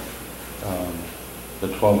with the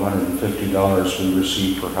 $1,250 we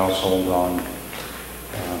receive per household on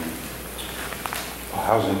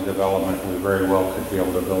housing development, we very well could be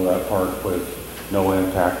able to build that park with no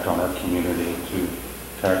impact on our community to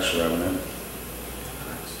tax revenue.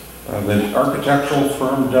 The architectural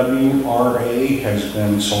firm WRA has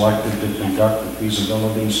been selected to conduct the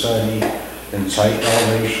feasibility study and site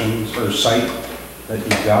elevations or site that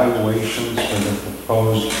evaluations for the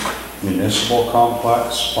proposed municipal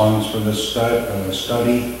complex, funds for this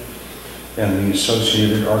study, and the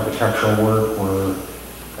associated architectural work were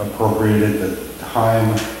appropriated at the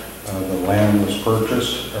time the land was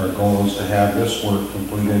purchased. Our goal is to have this work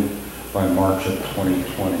completed by March of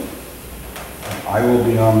 2020. I will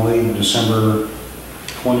be on leave December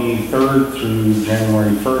 23rd through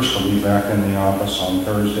January 1st. I'll be back in the office on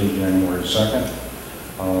Thursday, January 2nd.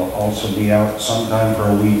 I'll also be out sometime for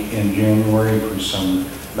a week in January for some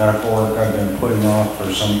medical work I've been putting off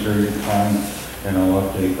for some period of time, and I'll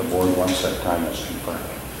update the board once that time is confirmed.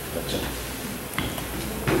 That's it.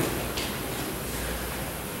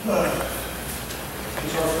 Ms.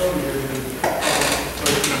 Armstrong, you have any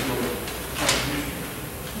questions or contributions?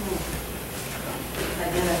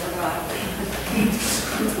 Again, I forgot.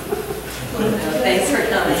 Thanks for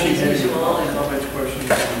coming, as usual. Comments, questions,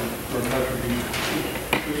 or contributions?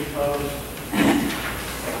 Mr. Powers?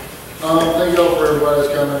 Thank y'all for everybody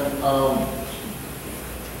that's coming.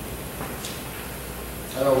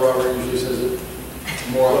 I know Robert usually says it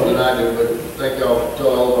more often than I do, but thank y'all to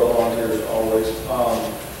all of our volunteers always.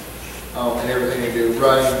 And everything they do,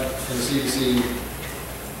 running and the CDC,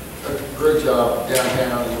 a great job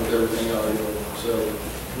downtown and with everything y'all are doing. So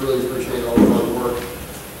really appreciate all the hard work.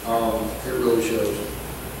 It really shows.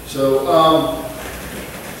 So,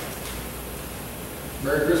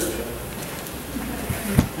 Merry Christmas.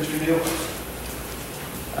 Mr. Neal?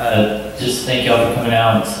 Just thank y'all for coming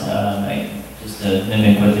out. Just to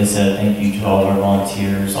mimic what they said, thank you to all of our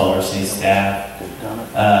volunteers, all of our city staff.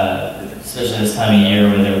 Especially this time of year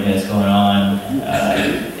with everything that's going on,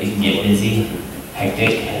 it can get busy,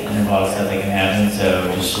 hectic, and there's a lot of stuff that can happen.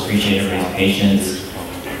 So just appreciate everybody's patience.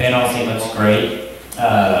 Van Alstyne looks great,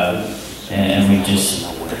 and we just,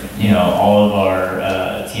 all of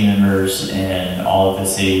our team members and all of the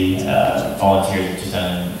city volunteers have just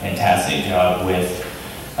done a fantastic job with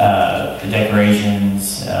the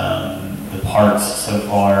decorations, the parks so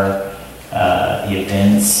far, the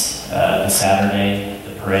events, the Saturday,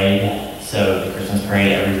 the parade. So the Christmas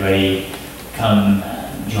parade, everybody come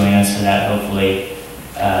join us for that, hopefully.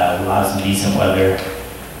 We'll have some decent weather.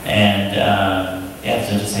 And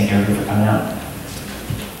so just thank everybody for coming out.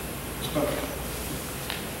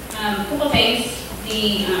 Couple things. The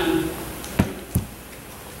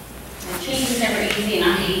change is never easy, and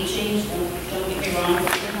I hate change. Don't get me wrong.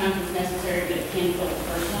 Sometimes it's necessary, but it can feel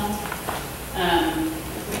personal.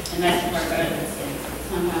 And that's the part about it.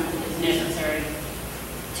 Sometimes it's necessary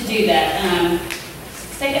to do that.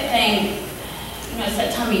 Second thing, it's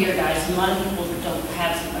that time of year, guys. A lot of people don't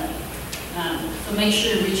have some money. So make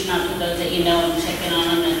sure you're reaching out to those that you know and checking on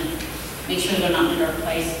them, and make sure they're not in a dark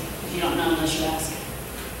place if you don't know unless you ask.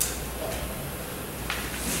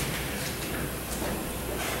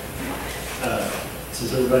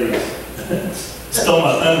 Since everybody stole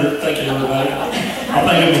my thunder, thank you, everybody. I'll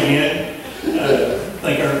thank them again.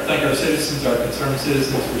 Thank our citizens, our concerned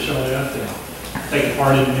citizens for showing up and taking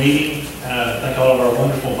part in the meeting. Thank all of our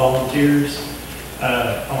wonderful volunteers.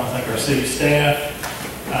 I want to thank our city staff.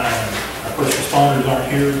 Our first responders aren't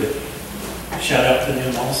here, but shout out to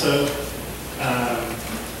them also.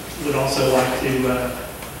 Would also like to,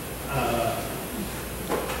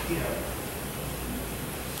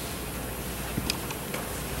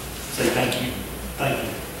 say thank you. Thank you.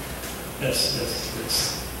 That's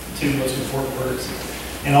two most important words.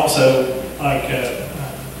 And also, like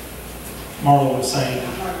Marla was saying,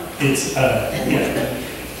 it's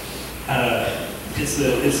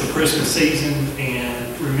the Christmas season,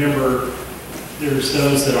 and remember, there's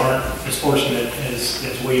those that aren't as fortunate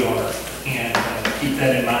as we are, and keep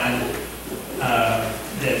that in mind.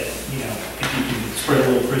 That if you can spread a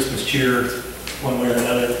little Christmas cheer one way or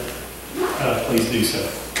another, please do so.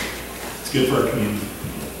 It's good for our community.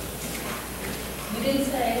 You didn't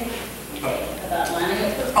say about lining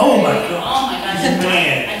up for. Oh my gosh. Oh my gosh.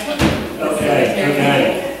 Man. I told you. Okay.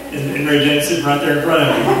 And Mary Jane's sitting right there in front of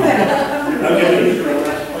me. Okay.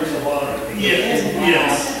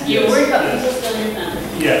 Yes. You're worried about people stealing your thunder.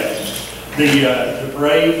 Yeah. The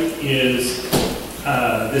parade is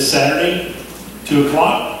this Saturday, 2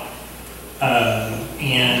 o'clock.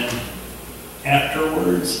 And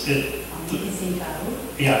afterwards, at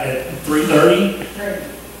 3:30.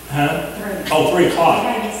 Huh? 3 o'clock. I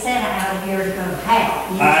gotta get Santa out of here to go to Hal.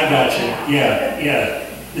 I got you. Yeah.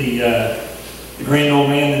 The grand old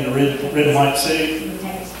man in the red and white suit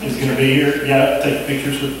is going to be here. Yeah, take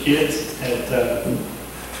pictures with the kids at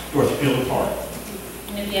North Field Park.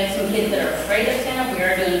 And if you have some kids that are afraid of Santa, we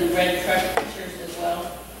are doing red truck pictures as well.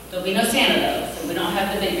 There'll be no Santa though, so we don't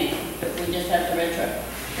have the big man, but we just have the red truck.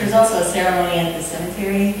 There's also a ceremony at the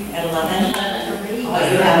cemetery at 11. Reed.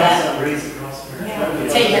 Reed's across there.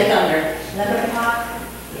 Take your thunder. 11 o'clock,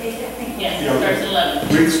 I think. Yes, it starts at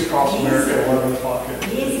 11. Reeds Across America at 11 o'clock.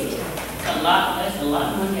 Easy. It's a lot, that's a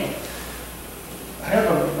lot in one day. I have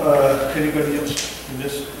anybody else in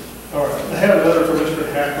this? All right, I have a letter from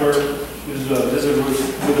Mr. Hackler, who's visited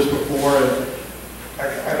with us before, and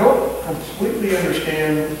I don't completely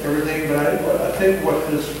understand everything, but I think what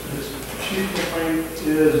his chief complaint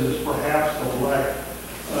is perhaps the lack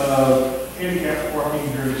of handicap parking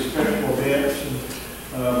during special events,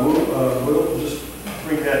 and we'll just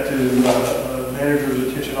bring that to manager's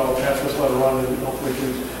attention all the time. Let's let her on, and hopefully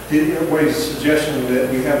everybody's suggestion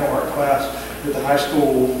that we have art class at the high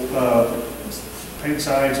school paint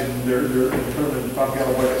signs, and they're determined to find out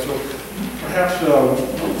about it. So perhaps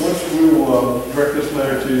once we will direct this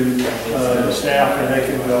letter to the staff, and they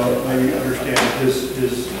can maybe understand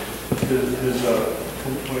his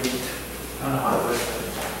complaint.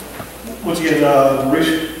 Once again,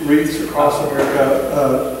 Wreaths Across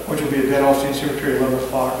America, which will be at Van Alstyne Cemetery at 11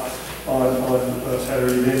 o'clock on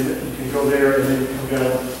Saturday. Then you can go there and then come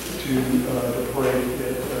down to the parade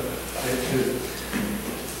at 2.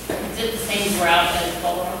 Is it the same route as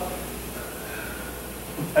Polo?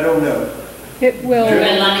 I don't know. It will. You're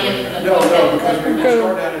in line to get to the. No, because we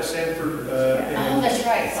start down at Sanford. Oh, that's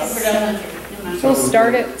right, Sanford Elementary. Never mind. So we'll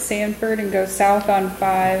start at Sanford and go south on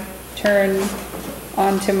 5, turn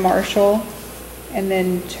onto Marshall, and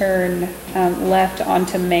then turn left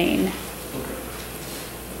onto Main.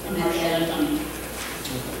 And then the other one.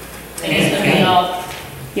 And it's gonna be all,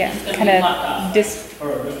 Yeah, it's gonna kind be blocked off. of just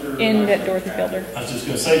end at Dorothy Fielder. I was just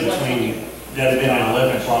gonna say, between that event at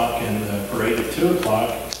 11 o'clock and the parade at 2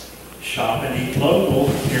 o'clock, shop and eat local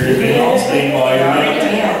here at Van Alstyne while you're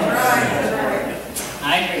there.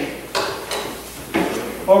 I agree.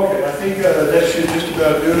 Okay, I think that should just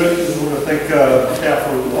about do it. We want to thank staff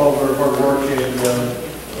for all of their hard work and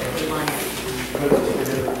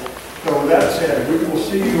so with that said, we will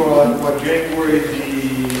see you on January the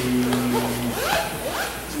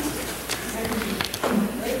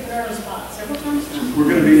we're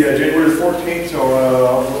going to be January 14th, so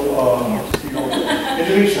we'll see you all. In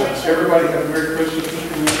the meantime, everybody have a Merry Christmas.